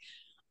I'm like,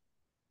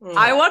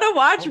 I Aw. want to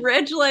watch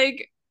Rich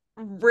like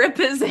rip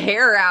his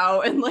hair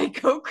out and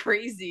like go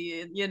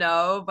crazy,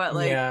 but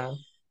like Yeah.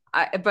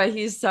 but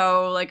he's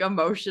so like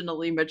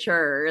emotionally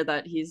mature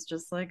that he's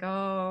just like,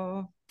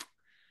 oh,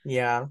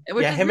 Yeah.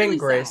 which Yeah, is him really and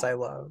Grace sad. I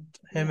loved.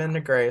 Him Yeah.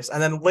 and Grace.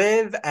 And then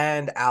Liv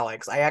and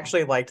Alex. I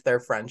actually liked their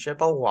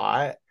friendship a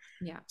lot.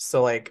 Yeah.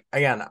 So like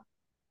again,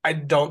 I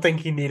don't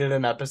think he needed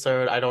an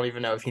episode. I don't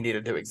even know if he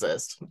needed to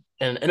exist.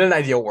 In an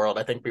ideal world,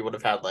 I think we would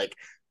have had like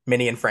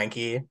Minnie and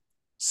Frankie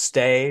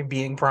stay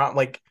being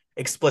like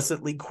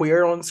explicitly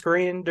queer on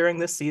screen during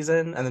this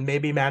season, and then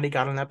maybe Maddie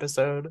got an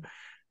episode.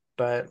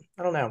 But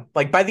I don't know.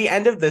 Like by the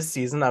end of this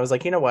season, I was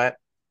like, you know what?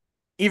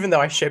 Even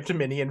though I shipped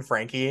Minnie and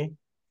Frankie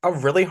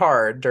really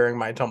hard during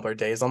my Tumblr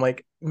days, I'm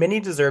like,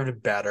 Minnie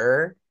deserved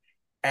better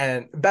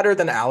and better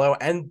than Aloe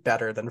and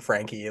better than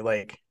Frankie.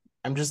 Like,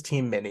 I'm just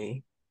Team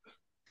Minnie.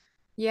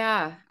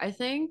 Yeah. I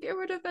think it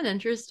would have been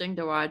interesting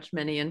to watch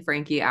Minnie and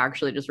Frankie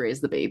actually just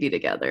raise the baby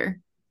together.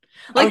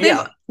 Oh Like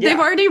yeah, they've yeah.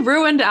 already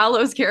ruined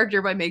Aloe's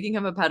character by making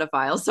him a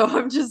pedophile. So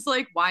I'm just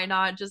like, why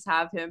not just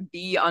have him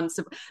be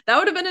that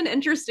would have been an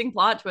interesting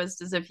plot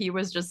twist as if he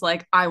was just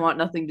like, I want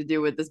nothing to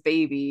do with this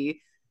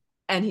baby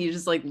and he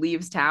just like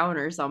leaves town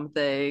or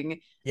something. And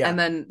Yeah.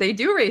 then they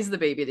do raise the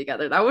baby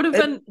together. That would have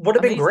It been would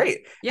have been amazing. great.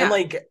 And Yeah.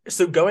 like,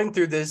 so going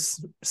through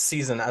this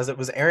season as it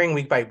was airing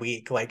week by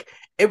week, like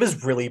it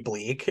was really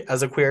bleak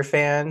as a queer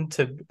fan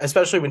to,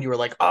 especially when you were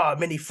like, oh,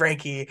 Mini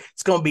Frankie,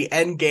 it's going to be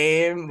end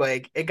game.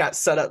 Like it got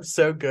set up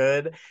so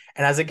good.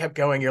 And as it kept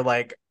going, you're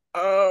like,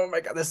 oh my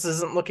God, this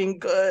isn't looking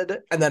good.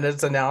 And then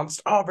it's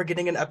announced, oh, we're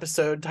getting an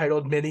episode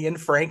titled Minnie and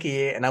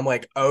Frankie. And I'm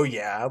like, oh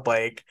yeah,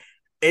 like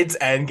it's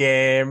end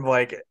game.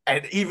 Like,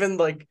 and even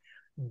like,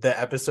 the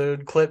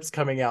episode clips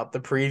coming out, the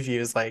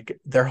previews, like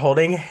they're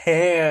holding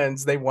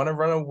hands, they want to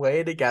run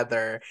away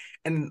together.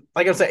 And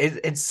like I'm saying,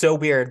 it's so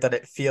weird that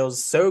it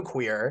feels so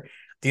queer.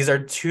 These are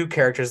two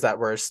characters that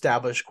were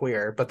established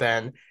queer, but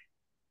then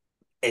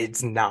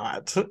it's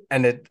not.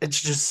 And it's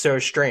just so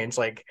strange.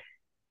 Like,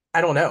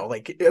 I don't know.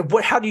 Like,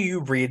 how do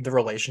you read the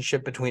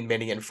relationship between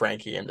Minnie and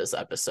Frankie in this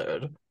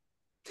episode?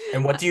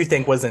 And what do you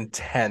think was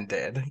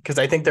intended? Because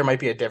I think there might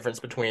be a difference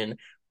between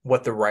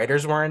what the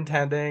writers were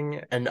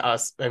intending and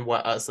us and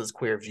what us as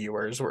queer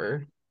viewers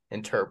were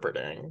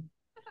interpreting.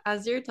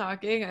 As you're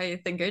talking, I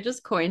think I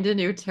just coined a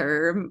new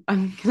term.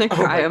 I'm gonna Oh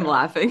cry. my I'm God,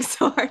 laughing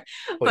so hard.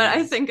 But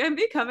I please. think I'm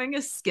becoming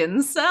a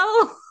skin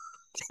cell.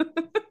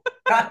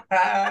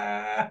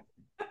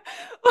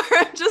 Or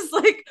I'm just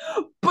like,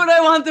 but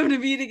I want them to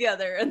be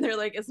together. And they're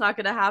like, it's not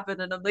gonna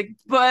happen. And I'm like,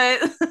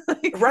 but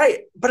like,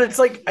 Right. But it's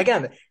like,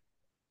 again,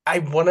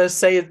 I'm gonna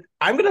say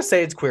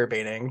it's queer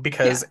baiting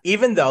yeah. because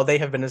even though they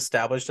have been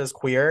established as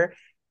queer,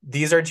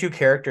 these are two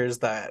characters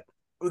that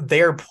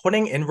they are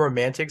putting in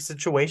romantic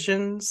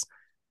situations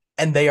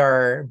and they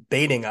are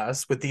baiting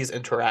us with these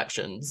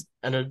interactions.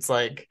 And it's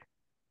like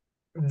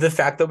the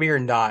fact that we are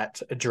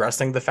not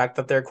addressing the fact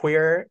that they're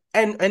queer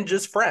and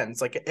just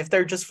friends. Like if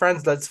they're just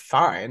friends, that's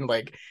fine.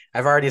 Like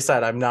I've already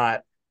said I'm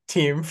not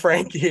team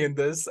Frankie in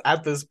this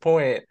at this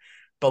point.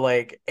 But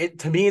like it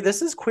to me,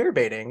 this is queer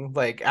baiting.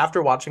 Like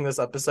after watching this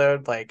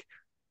episode, like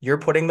you're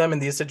putting them in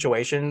these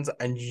situations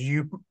and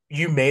you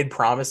made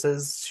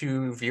promises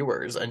to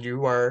viewers and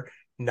you are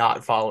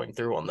not following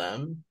through on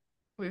them.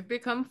 We've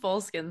become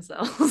full skin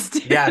cells,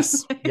 dude.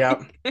 Yes.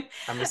 Yep.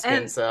 I'm a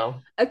skin And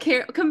cell.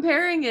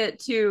 comparing it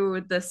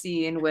to the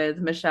scene with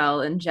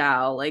Michelle and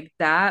Zhao, like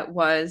that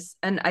was,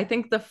 and I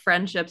think the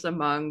friendships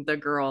among the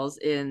girls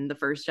in the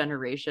first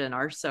generation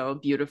are so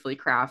beautifully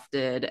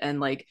crafted and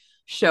like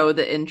show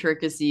the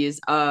intricacies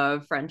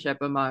of friendship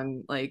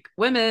among like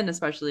women,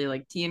 especially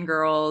like teen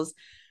girls,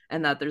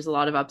 and that there's a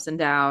lot of ups and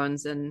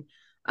downs.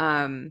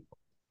 Um,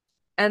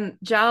 and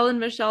Jal and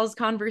Michelle's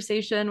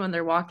conversation when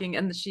they're walking,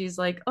 and she's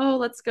like, "Oh,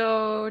 let's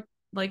go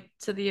like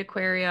to the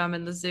aquarium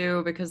and the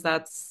zoo because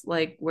that's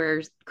like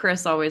where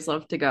Chris always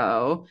loved to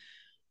go."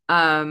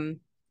 Um,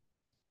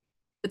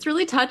 it's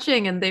really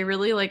touching, and they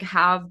really like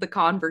have the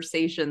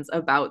conversations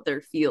about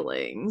their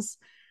feelings.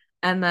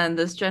 And then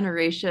this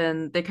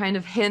generation, they kind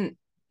of hint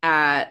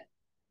at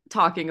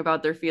talking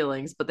about their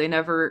feelings, but they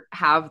never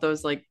have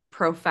those like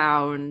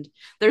profound.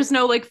 There's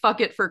no like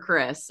fuck it for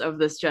Chris of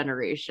this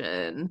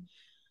generation.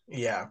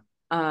 Yeah.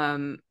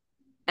 Um,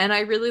 and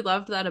I really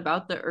loved that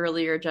about the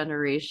earlier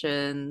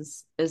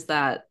generations is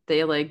that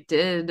they like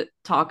did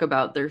talk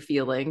about their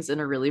feelings in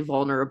a really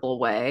vulnerable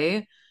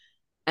way.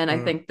 And I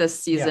Mm. think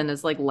this Yeah. season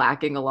is like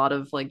lacking a lot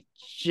of like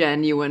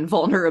genuine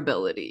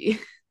vulnerability.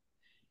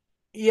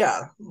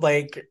 Yeah,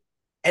 like,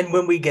 and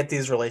when we get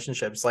these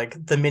relationships, like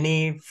the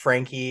mini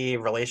Frankie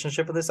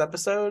relationship of this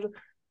episode,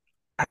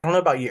 I don't know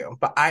about you,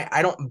 but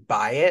I don't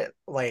buy it.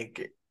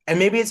 Like, and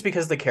maybe it's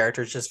because the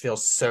characters just feel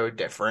so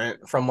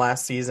different from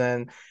last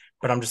season,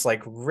 but I'm just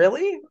like,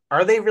 really?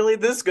 Are they really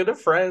this good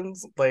of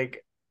friends?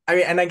 Like, I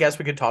mean, and I guess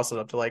we could toss it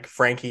up to like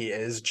Frankie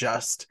is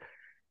just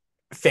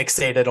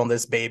fixated on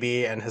this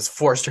baby and has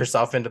forced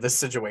herself into this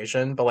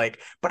situation, but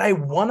like, but I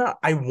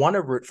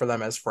wanna root for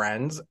them as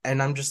friends,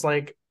 and I'm just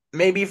like,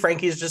 maybe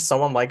Frankie's just so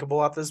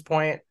unlikable at this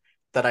point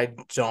that I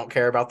don't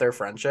care about their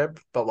friendship,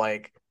 but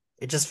like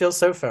it just feels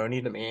so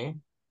phony to me.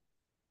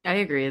 I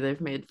agree.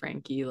 They've made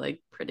Frankie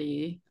like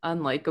pretty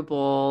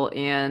unlikable.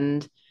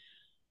 And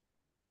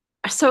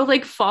so,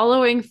 like,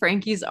 following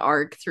Frankie's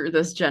arc through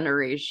this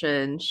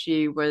generation,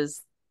 she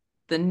was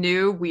the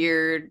new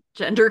weird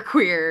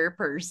genderqueer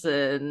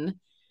person.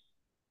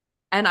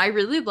 And I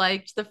really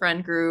liked the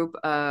friend group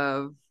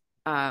of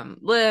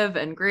Liv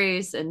and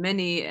Grace and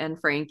Minnie and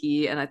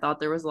Frankie. And I thought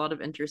there was a lot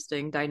of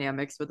interesting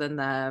dynamics within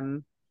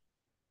them.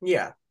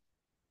 Yeah.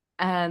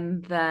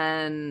 And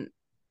then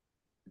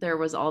there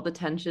was all the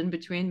tension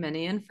between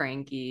Minnie and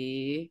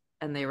Frankie,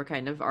 and they were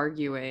kind of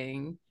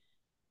arguing.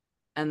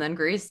 And then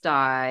Grace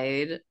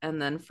died,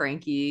 and then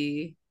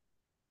Frankie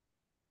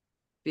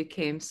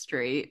became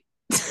straight.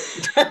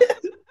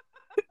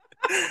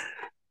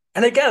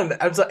 And again,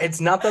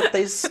 it's not that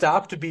they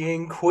stopped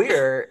being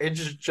queer.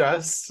 It's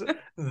just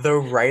the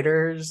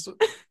writers.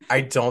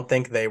 I don't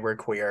think they were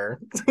queer.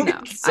 No,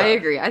 I So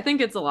agree. I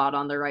think it's a lot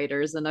on the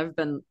writers, and I've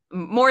been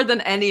more than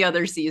any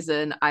other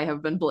season, I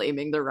have been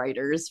blaming the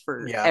writers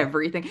for yeah,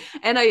 everything.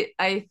 And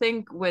I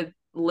think with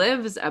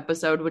Liv's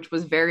episode, which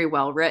was very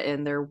well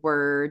written, there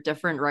were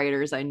different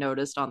writers I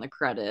noticed on the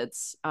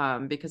credits,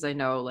 because I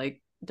know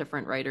like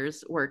different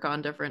writers work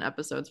on different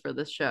episodes for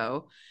this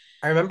show.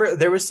 I remember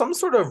there was some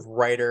sort of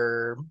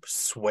writer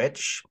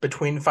switch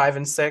between 5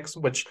 and 6,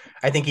 which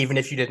I think even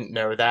if you didn't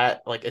know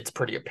that, like it's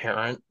pretty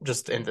apparent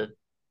just in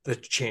the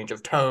change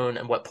of tone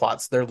and what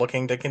plots they're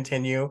looking to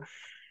continue.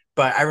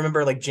 But I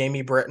remember like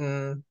Jamie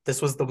Britton,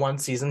 this was the one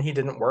season he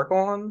didn't work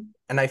on,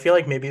 and I feel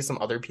like maybe some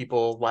other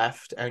people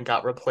left and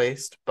got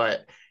replaced.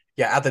 But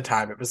yeah, at the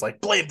time it was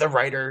like blame the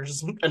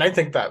writers, and I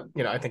think that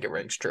I think it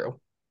rings true.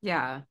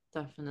 Yeah,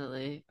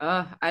 definitely.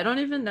 I don't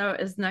even know.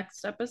 Is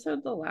next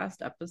episode the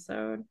last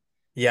episode?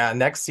 Yeah,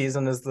 next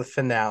season is the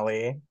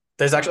finale.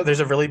 There's a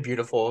Oh. really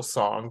beautiful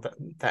song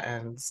that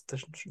ends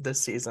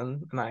this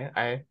season, and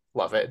I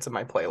love it. It's in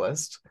my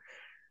playlist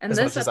And as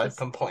much as I've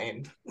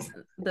complained.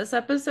 this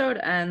episode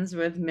ends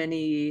with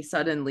Minnie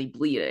suddenly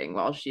bleeding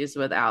while she's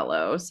with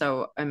Aloe.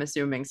 So I'm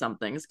assuming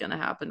something's gonna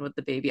happen with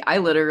the baby. I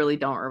literally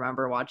don't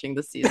remember watching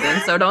the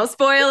season, so don't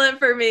spoil it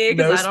for me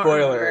because No I don't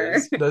remember.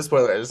 spoilers. No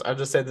spoilers. I'll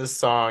just say this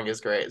song is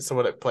great. So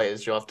when it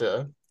plays, you'll have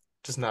to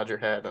just nod your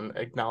head and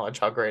acknowledge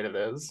how great it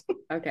is.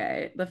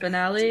 Okay, the It's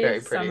finale very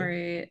pretty.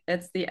 summary.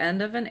 It's the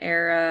end of an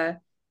era.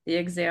 The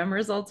exam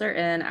results are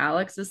in.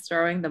 Alex is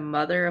throwing the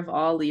mother of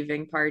all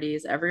leaving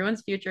parties.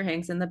 Everyone's future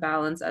hangs in the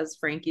balance as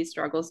Frankie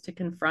struggles to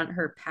confront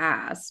her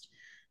past.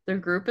 The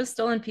group is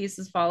still in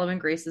pieces following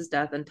Grace's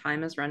death, and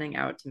time is running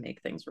out to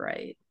make things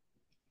right.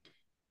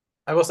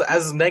 I will say,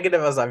 as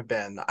negative as I've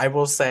been, I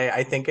will say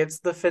I think it's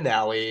the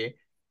finale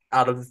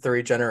out of the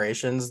three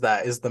generations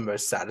that is the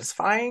most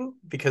satisfying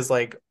because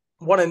like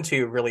one and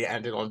two really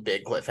ended on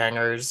big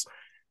cliffhangers.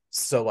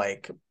 So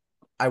like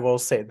I will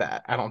say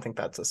that. I don't think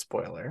that's a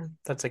spoiler.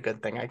 That's a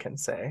good thing I can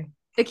say.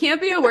 It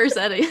can't be a worse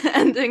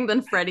ending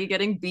than Freddie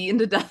getting beaten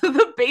to death with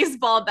a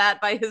baseball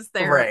bat by his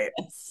Right.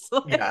 therapist.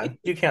 Yeah, Like,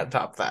 you can't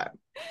top that.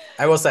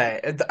 I will say,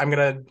 I'm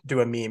gonna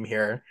do a meme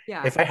here.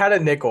 yeah. If I had a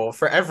nickel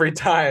for every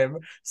time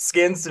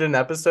Skins did an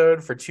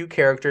episode for two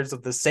characters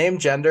of the same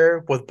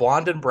gender with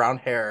blonde and brown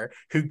hair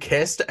who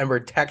kissed and were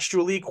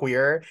textually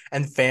queer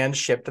and fans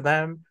shipped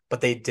them,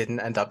 but they didn't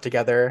end up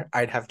together,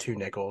 I'd have two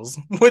nickels,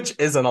 which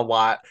isn't a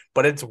lot,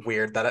 but it's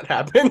weird that it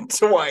happened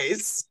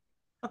twice.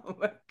 Oh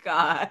my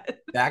God.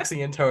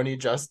 Maxie and Tony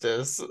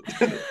Justice,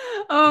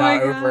 Oh my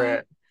not over God.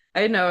 it.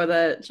 I know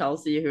that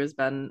Chelsea, who's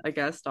been a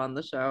guest on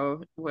the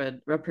show,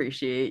 would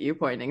appreciate you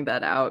pointing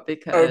that out Oh,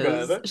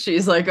 because good.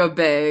 she's like a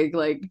big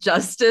like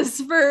justice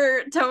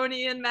for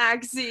Tony and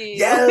Maxie.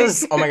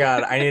 Yes. Like Oh my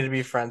God. I need to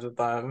be friends with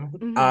them.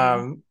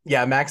 mhm.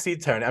 Yeah, Maxie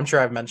Tony. I'm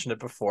sure I've mentioned it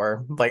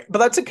before. Like, but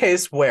that's a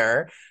case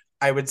where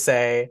I would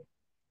say,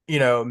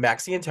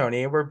 Maxie and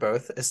Tony were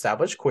both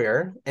established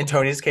queer. In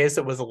Tony's case,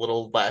 it was a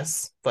little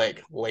less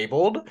like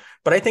labeled,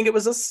 but I think it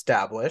was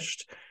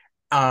established.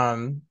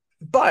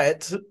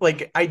 But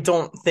like I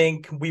don't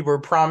think we were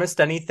promised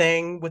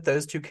anything with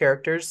those two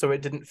characters, so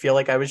it didn't feel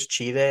like I was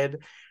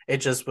cheated. It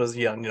just was,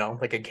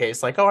 like a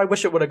case like, oh, I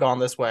wish it would have gone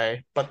this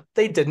way, but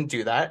they didn't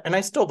do that, and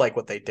I still like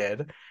what they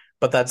did.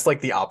 But that's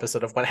like the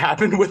opposite of what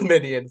happened with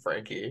Minnie and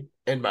Frankie,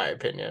 in my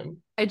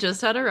opinion. I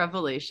just had a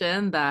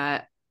revelation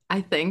that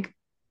I think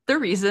the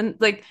reason,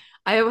 like,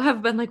 I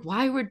have been like,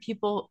 why would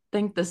people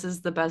think this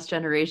is the best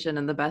generation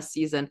and the best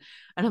season?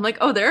 And I'm like,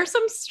 oh, there are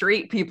some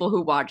straight people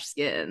who watch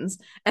Skins,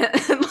 and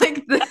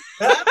like,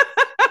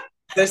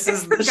 This I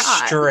is the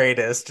forgot.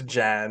 straightest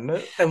Jen,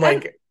 and And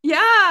like,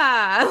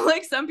 yeah,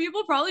 like some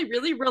people probably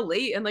really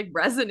relate and like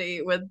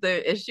resonate with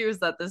the issues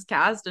that this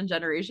cast and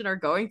generation are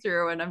going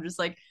through. And I'm just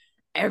like,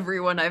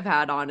 everyone I've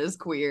had on is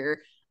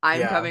queer.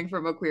 I'm yeah, coming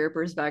from a queer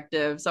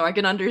perspective. So I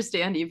can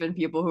understand even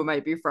people who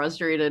might be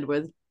frustrated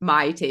with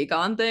my take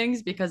on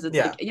things because it's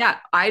like, yeah, yeah,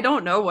 I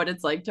don't know what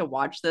it's like to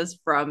watch this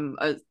from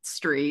a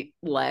straight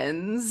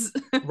lens.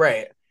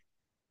 right.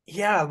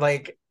 Yeah,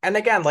 like, and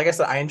again, like I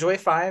said, I enjoy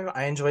five,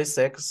 I enjoy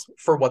six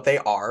for what they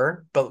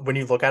are, but when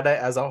you look at it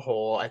as a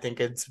whole, I think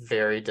it's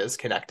very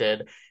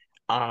disconnected.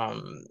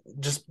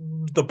 Just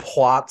the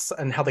plots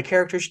and how the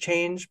characters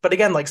change. But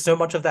again, like so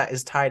much of that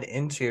is tied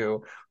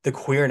into the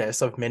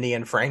queerness of Minnie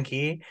and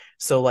Frankie.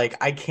 So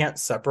like I can't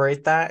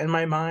separate that in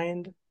my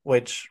mind,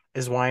 which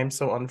is why I'm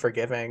so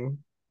unforgiving.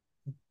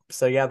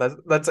 So yeah,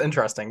 that's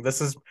interesting.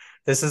 This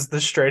is the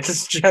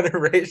straightest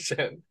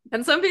generation.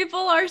 And some people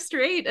are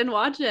straight and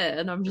watch it.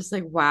 And I'm just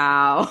like,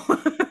 wow.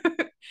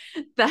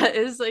 That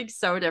is like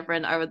so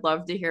different. I would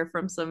love to hear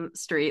from some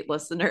straight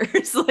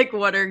listeners. Like,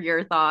 what are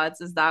your thoughts?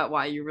 Is that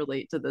why you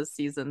relate to this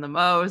season the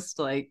most?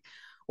 Like,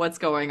 what's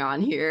going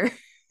on here?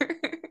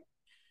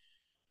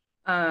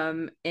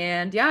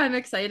 And yeah, I'm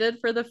excited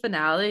for the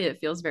finale. It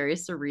feels very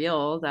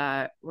surreal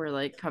that we're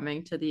like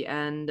coming to the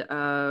end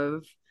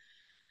of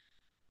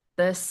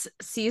this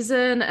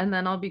season, and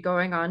then I'll be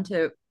going on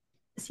to,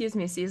 excuse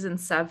me, season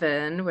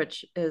seven,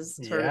 which is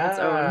sort of its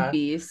own Yeah.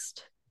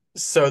 beast.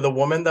 So the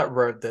woman that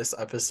wrote this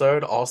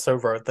episode also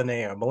wrote the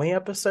Naomi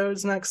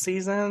episodes next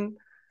season.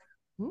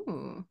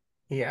 Ooh.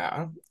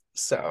 Yeah.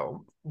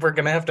 So we're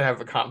gonna have to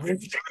have a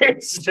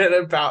conversation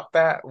about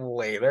that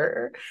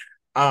later.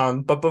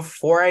 But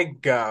before I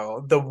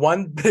go, the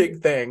one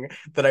big thing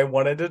that I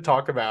wanted to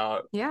talk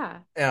about, Yeah.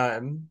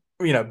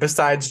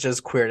 besides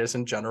just queerness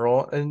in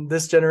general in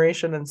this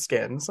generation and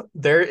skins,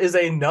 there is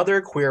another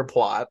queer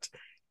plot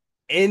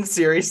in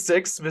series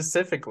six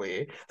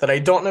specifically that I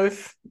don't know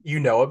if you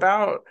know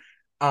about,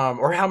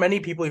 or how many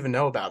people even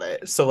know about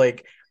it. So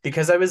like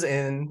because I was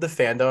in the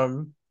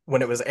fandom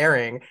when it was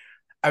airing,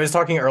 I was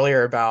talking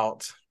earlier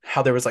about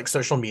how there was like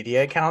social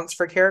media accounts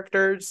for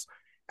characters.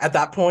 At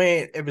that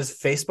point, it was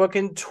Facebook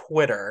and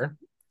Twitter.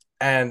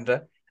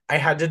 And I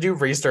had to do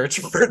research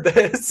for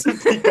this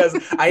because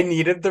I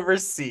needed the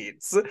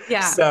receipts.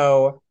 Yeah.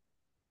 So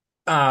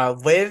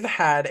Liv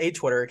had a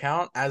Twitter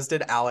account, as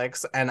did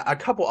Alex and a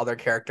couple other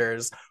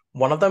characters.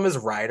 One of them is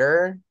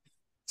Ryder,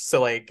 so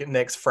like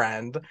Nick's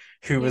friend,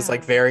 who was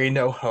like Yeah. very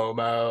no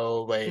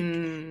homo, like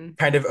Mm.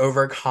 kind of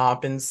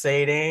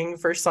overcompensating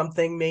for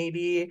something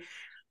maybe.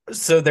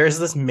 So there's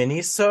this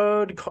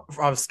mini-sode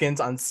of Skins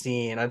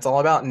Unseen. It's all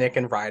about Nick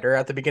and Ryder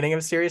at the beginning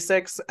of series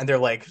 6, and they're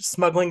like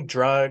smuggling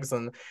drugs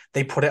and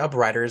they put it up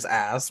Ryder's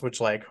ass, which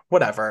like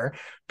whatever.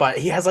 But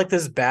he has like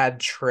this bad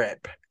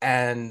trip,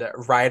 and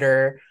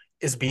Ryder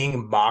is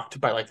being mocked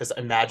by like this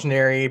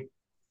imaginary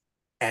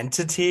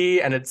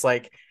entity, and it's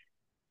like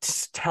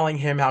telling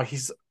him how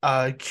he's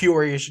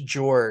curious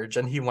George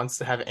and he wants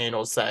to have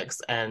anal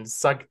sex and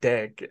suck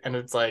dick, and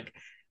it's like,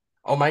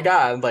 oh my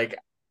God, like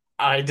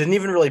I didn't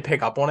even really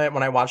pick up on it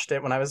when I watched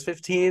it when I was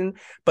 15.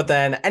 But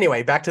then,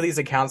 anyway, back to these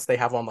accounts they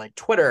have on like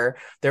Twitter.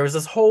 There was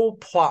this whole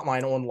plot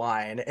line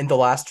online in the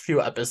last few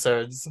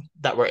episodes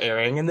that were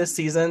airing in this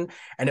season.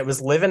 And it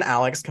was Liv and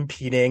Alex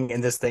competing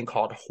in this thing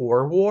called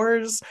Whore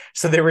Wars.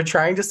 So they were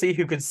trying to see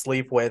who could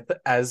sleep with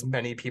as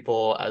many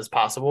people as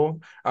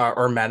possible,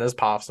 or men as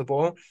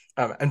possible.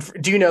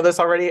 Do you know this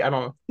already? No, I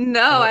don't.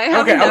 I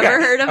have Okay, okay,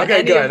 never heard of okay,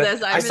 any of good.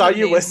 this. I I'm in saw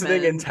you listening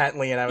amazement.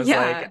 intently, and I was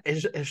Yeah. like,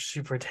 is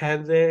she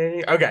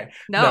pretending? Okay,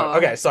 no, No.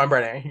 okay. So I'm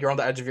ready. You're on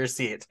the edge of your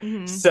seat.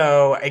 Hmm.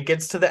 So it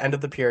gets to the end of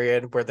the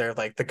period where they're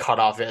like the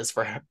cutoff is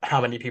for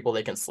how many people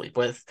they can sleep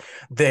with.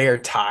 They are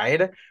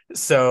tied.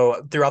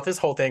 So throughout this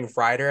whole thing,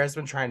 Ryder has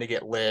been trying to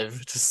get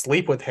Liv to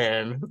sleep with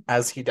him,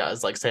 as he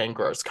does, like saying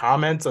gross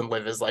comments, and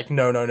Liv is like,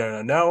 no, no, no,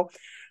 no, no.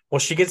 Well,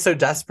 she gets so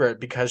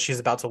desperate because she's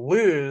about to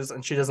lose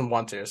and she doesn't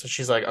want to. So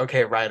she's like,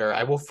 okay, Ryder,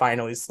 I will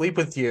finally sleep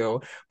with you,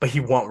 but he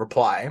won't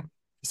reply.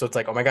 So it's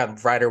like, oh my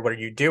God, Ryder, what are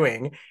you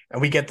doing? And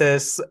we get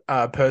this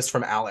post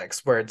from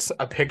Alex where it's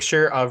a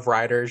picture of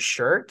Ryder's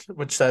shirt,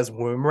 which says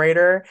Womb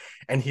Raider.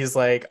 And he's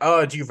like,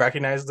 oh, do you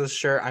recognize this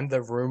shirt? I'm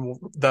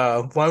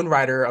the lone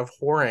rider of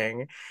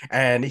whoring.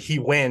 And he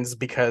wins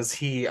because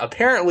he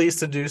apparently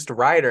seduced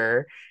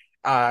Ryder,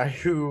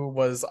 who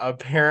was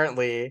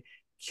apparently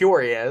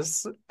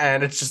curious,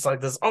 and it's just like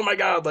this, oh my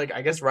God, like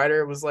I guess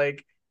Ryder was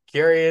like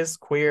curious,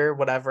 queer,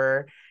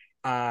 whatever.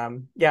 Yeah,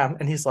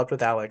 and he slept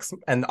with Alex,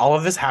 and all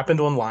of this happened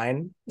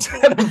online.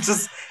 And I'm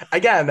just,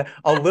 again,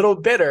 a little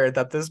bitter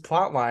that this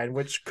plot line,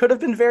 which could have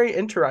been very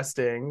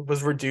interesting,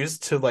 was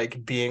reduced to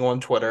like being on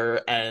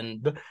Twitter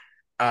and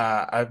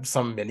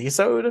some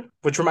mini-sode,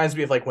 which reminds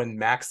me of like when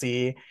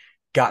Maxie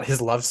got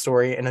his love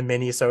story in a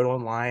mini-sode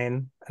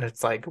online, and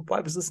it's like, why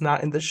was this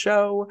not in the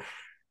show?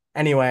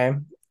 Anyway,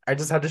 I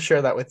just had to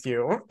share that with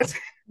you.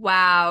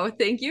 Wow,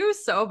 thank you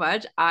so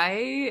much.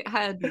 I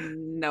had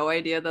no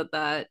idea that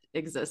that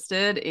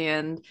existed,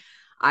 and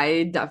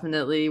I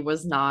definitely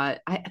was not.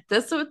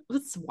 That's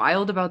what's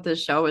wild about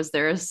this show is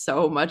there is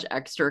so much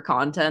extra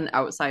content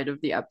outside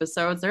of the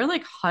episodes. There are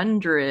like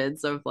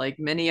hundreds of like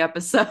mini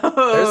There's a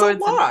episodes, and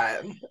lot.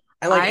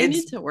 And like I it's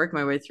need to work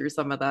my way through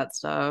some of that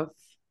stuff.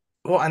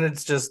 well, and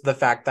it's just the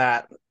fact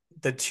that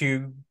the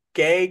two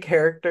gay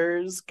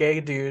characters, gay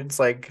dudes,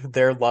 like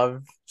their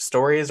love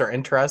stories or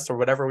interests or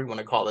whatever we want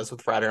to call this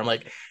with Ryder, I'm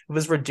like, it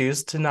was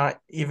reduced to not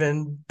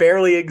even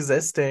barely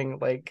existing.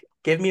 Like,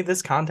 give me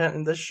this content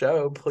in this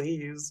show,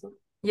 please.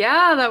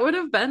 Yeah, that would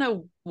have been a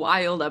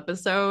wild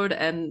episode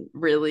and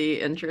really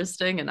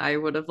interesting. And I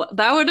would have,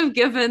 that would have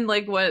given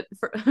like what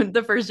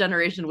the first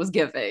generation was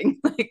giving,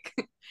 like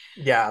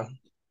Yeah.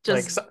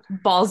 Like just so,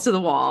 balls to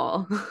the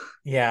wall.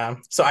 yeah.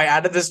 So I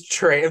added this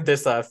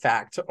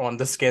fact on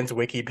the Skins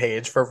wiki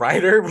page for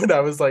Ryder when I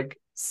was like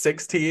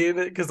 16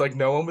 because like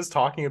no one was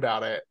talking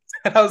about it.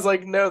 And I was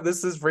like, no,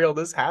 this is real.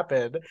 This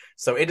happened.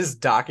 So it is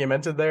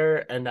documented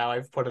there, and now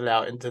I've put it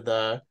out into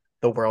the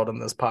world in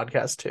this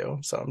podcast too.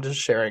 So I'm just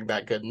sharing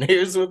that good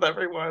news with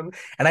everyone.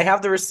 And I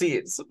have the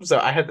receipts. So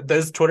I had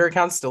those Twitter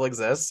accounts still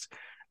exist.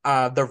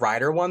 The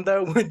Ryder one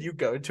though, when you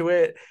go to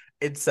it,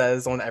 it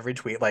says on every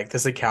tweet like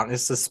this account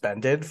is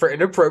suspended for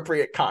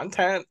inappropriate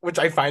content, which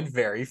I find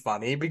very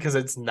funny because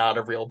it's not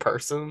a real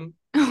person.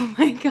 Oh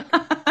my God.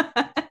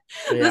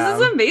 This is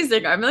Yeah,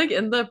 amazing. I'm like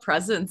in the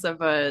presence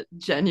of a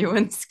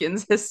genuine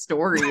skins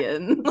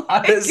historian. a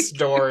Like you're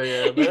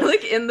historian.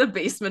 like in the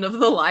basement of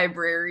the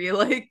library,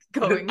 like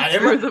going I am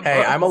through the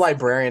I'm a books.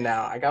 librarian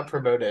now. I got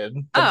promoted.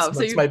 Oh, so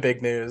That's my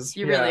big news.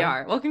 you really Yeah,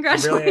 are. Well, I really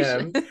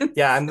congratulations. am.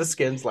 Yeah, I'm the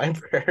skins Oh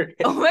librarian.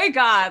 my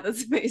God,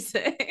 that's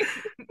amazing.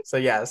 So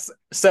yes.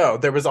 So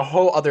there was a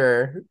whole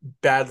other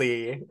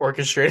badly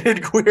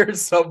orchestrated queer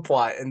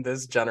subplot in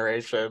this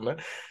generation.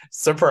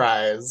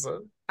 Surprise.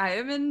 I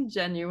am in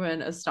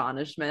genuine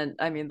astonishment.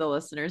 I mean, the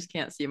listeners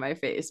can't see my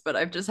face, but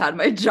I've just had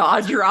my jaw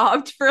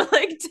dropped for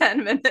like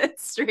 10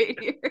 minutes straight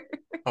here.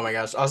 Oh my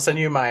gosh. I'll send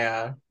you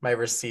my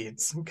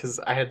receipts because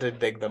I had to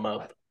dig them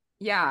up.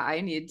 Yeah,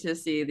 I need to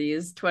see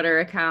these Twitter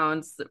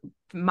accounts,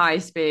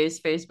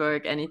 MySpace,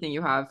 Facebook, anything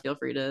you have, feel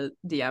free to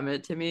DM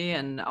it to me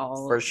and For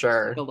I'll take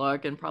sure. a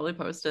look and probably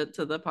post it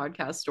to the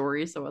podcast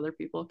story so other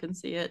people can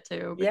see it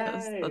too,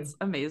 because Yay. that's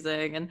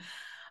amazing. And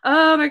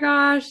Oh my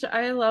gosh,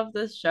 I love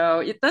this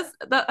show.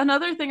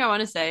 Another thing I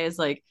want to say is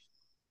like,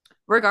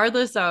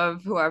 regardless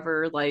of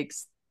whoever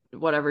likes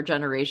whatever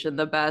generation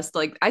the best,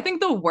 like I think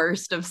the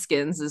worst of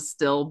Skins is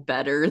still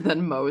better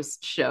than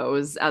most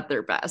shows at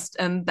their best.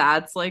 And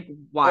that's like Oh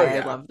why I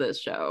yeah. love this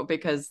show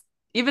because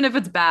even if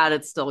it's bad,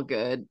 it's still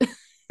good.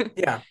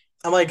 Yeah.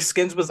 I'm like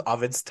Skins was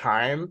of its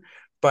time,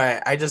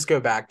 but I just go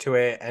back to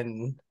it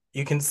and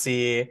you can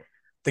see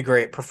the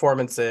great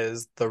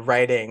performances, the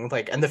writing,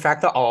 like and the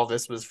fact that all of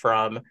this was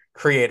from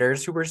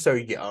creators who were so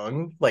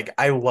young. Like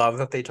I love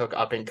that they took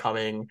up and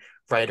coming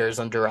writers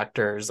and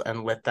directors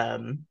and let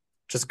them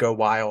just go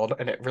wild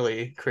and it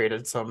really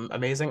created some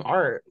amazing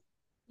art.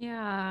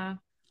 Yeah.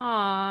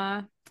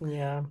 Aw.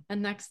 Yeah.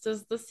 And next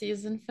is the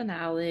season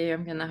finale.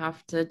 I'm gonna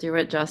have to do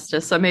it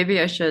justice. So maybe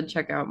I should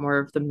check out more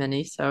of the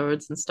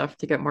mini-sodes and stuff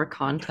to get more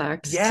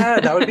context. Yeah,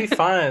 that would be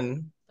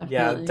fun.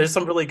 Yeah, Definitely. there's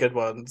some really good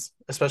ones,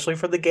 especially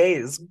for the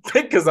gays,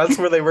 because that's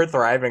where they were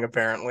thriving,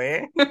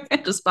 apparently.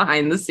 Just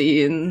behind the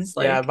scenes.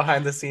 Yeah, Like,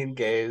 behind the scene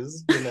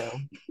gays. oh,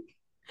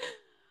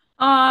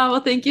 well,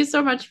 thank you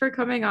so much for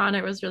coming on.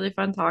 It was really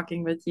fun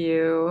talking with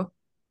you.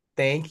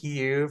 Thank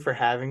you for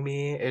having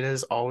me. It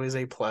is always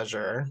a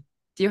pleasure.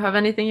 Do you have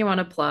anything you want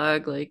to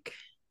plug, like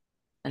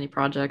any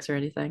projects or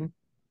anything?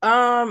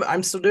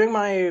 I'm still doing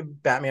my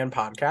Batman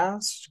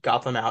podcast,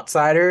 Gotham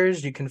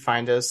Outsiders. You can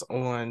find us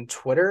on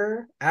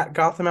Twitter at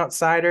Gotham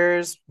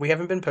Outsiders. We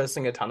haven't been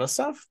posting a ton of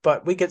stuff,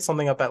 but we get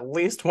something up at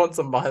least once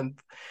a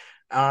month.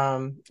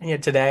 Yeah,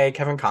 today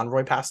Kevin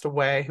Conroy passed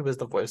away, who was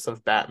the voice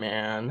of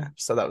Batman,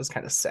 so that was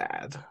kind of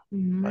sad.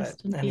 But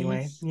Rest in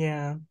anyway, peace.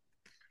 yeah.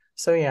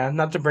 So yeah,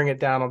 not to bring it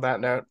down on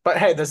that note, but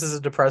hey, this is a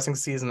depressing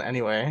season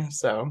anyway,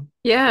 so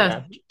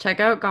Yeah, yeah,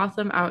 check out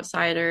Gotham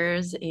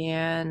Outsiders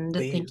and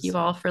thank you please.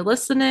 all for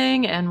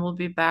listening. And we'll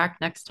be back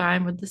next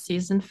time with the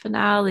season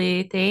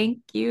finale.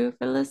 Thank you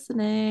for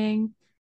listening.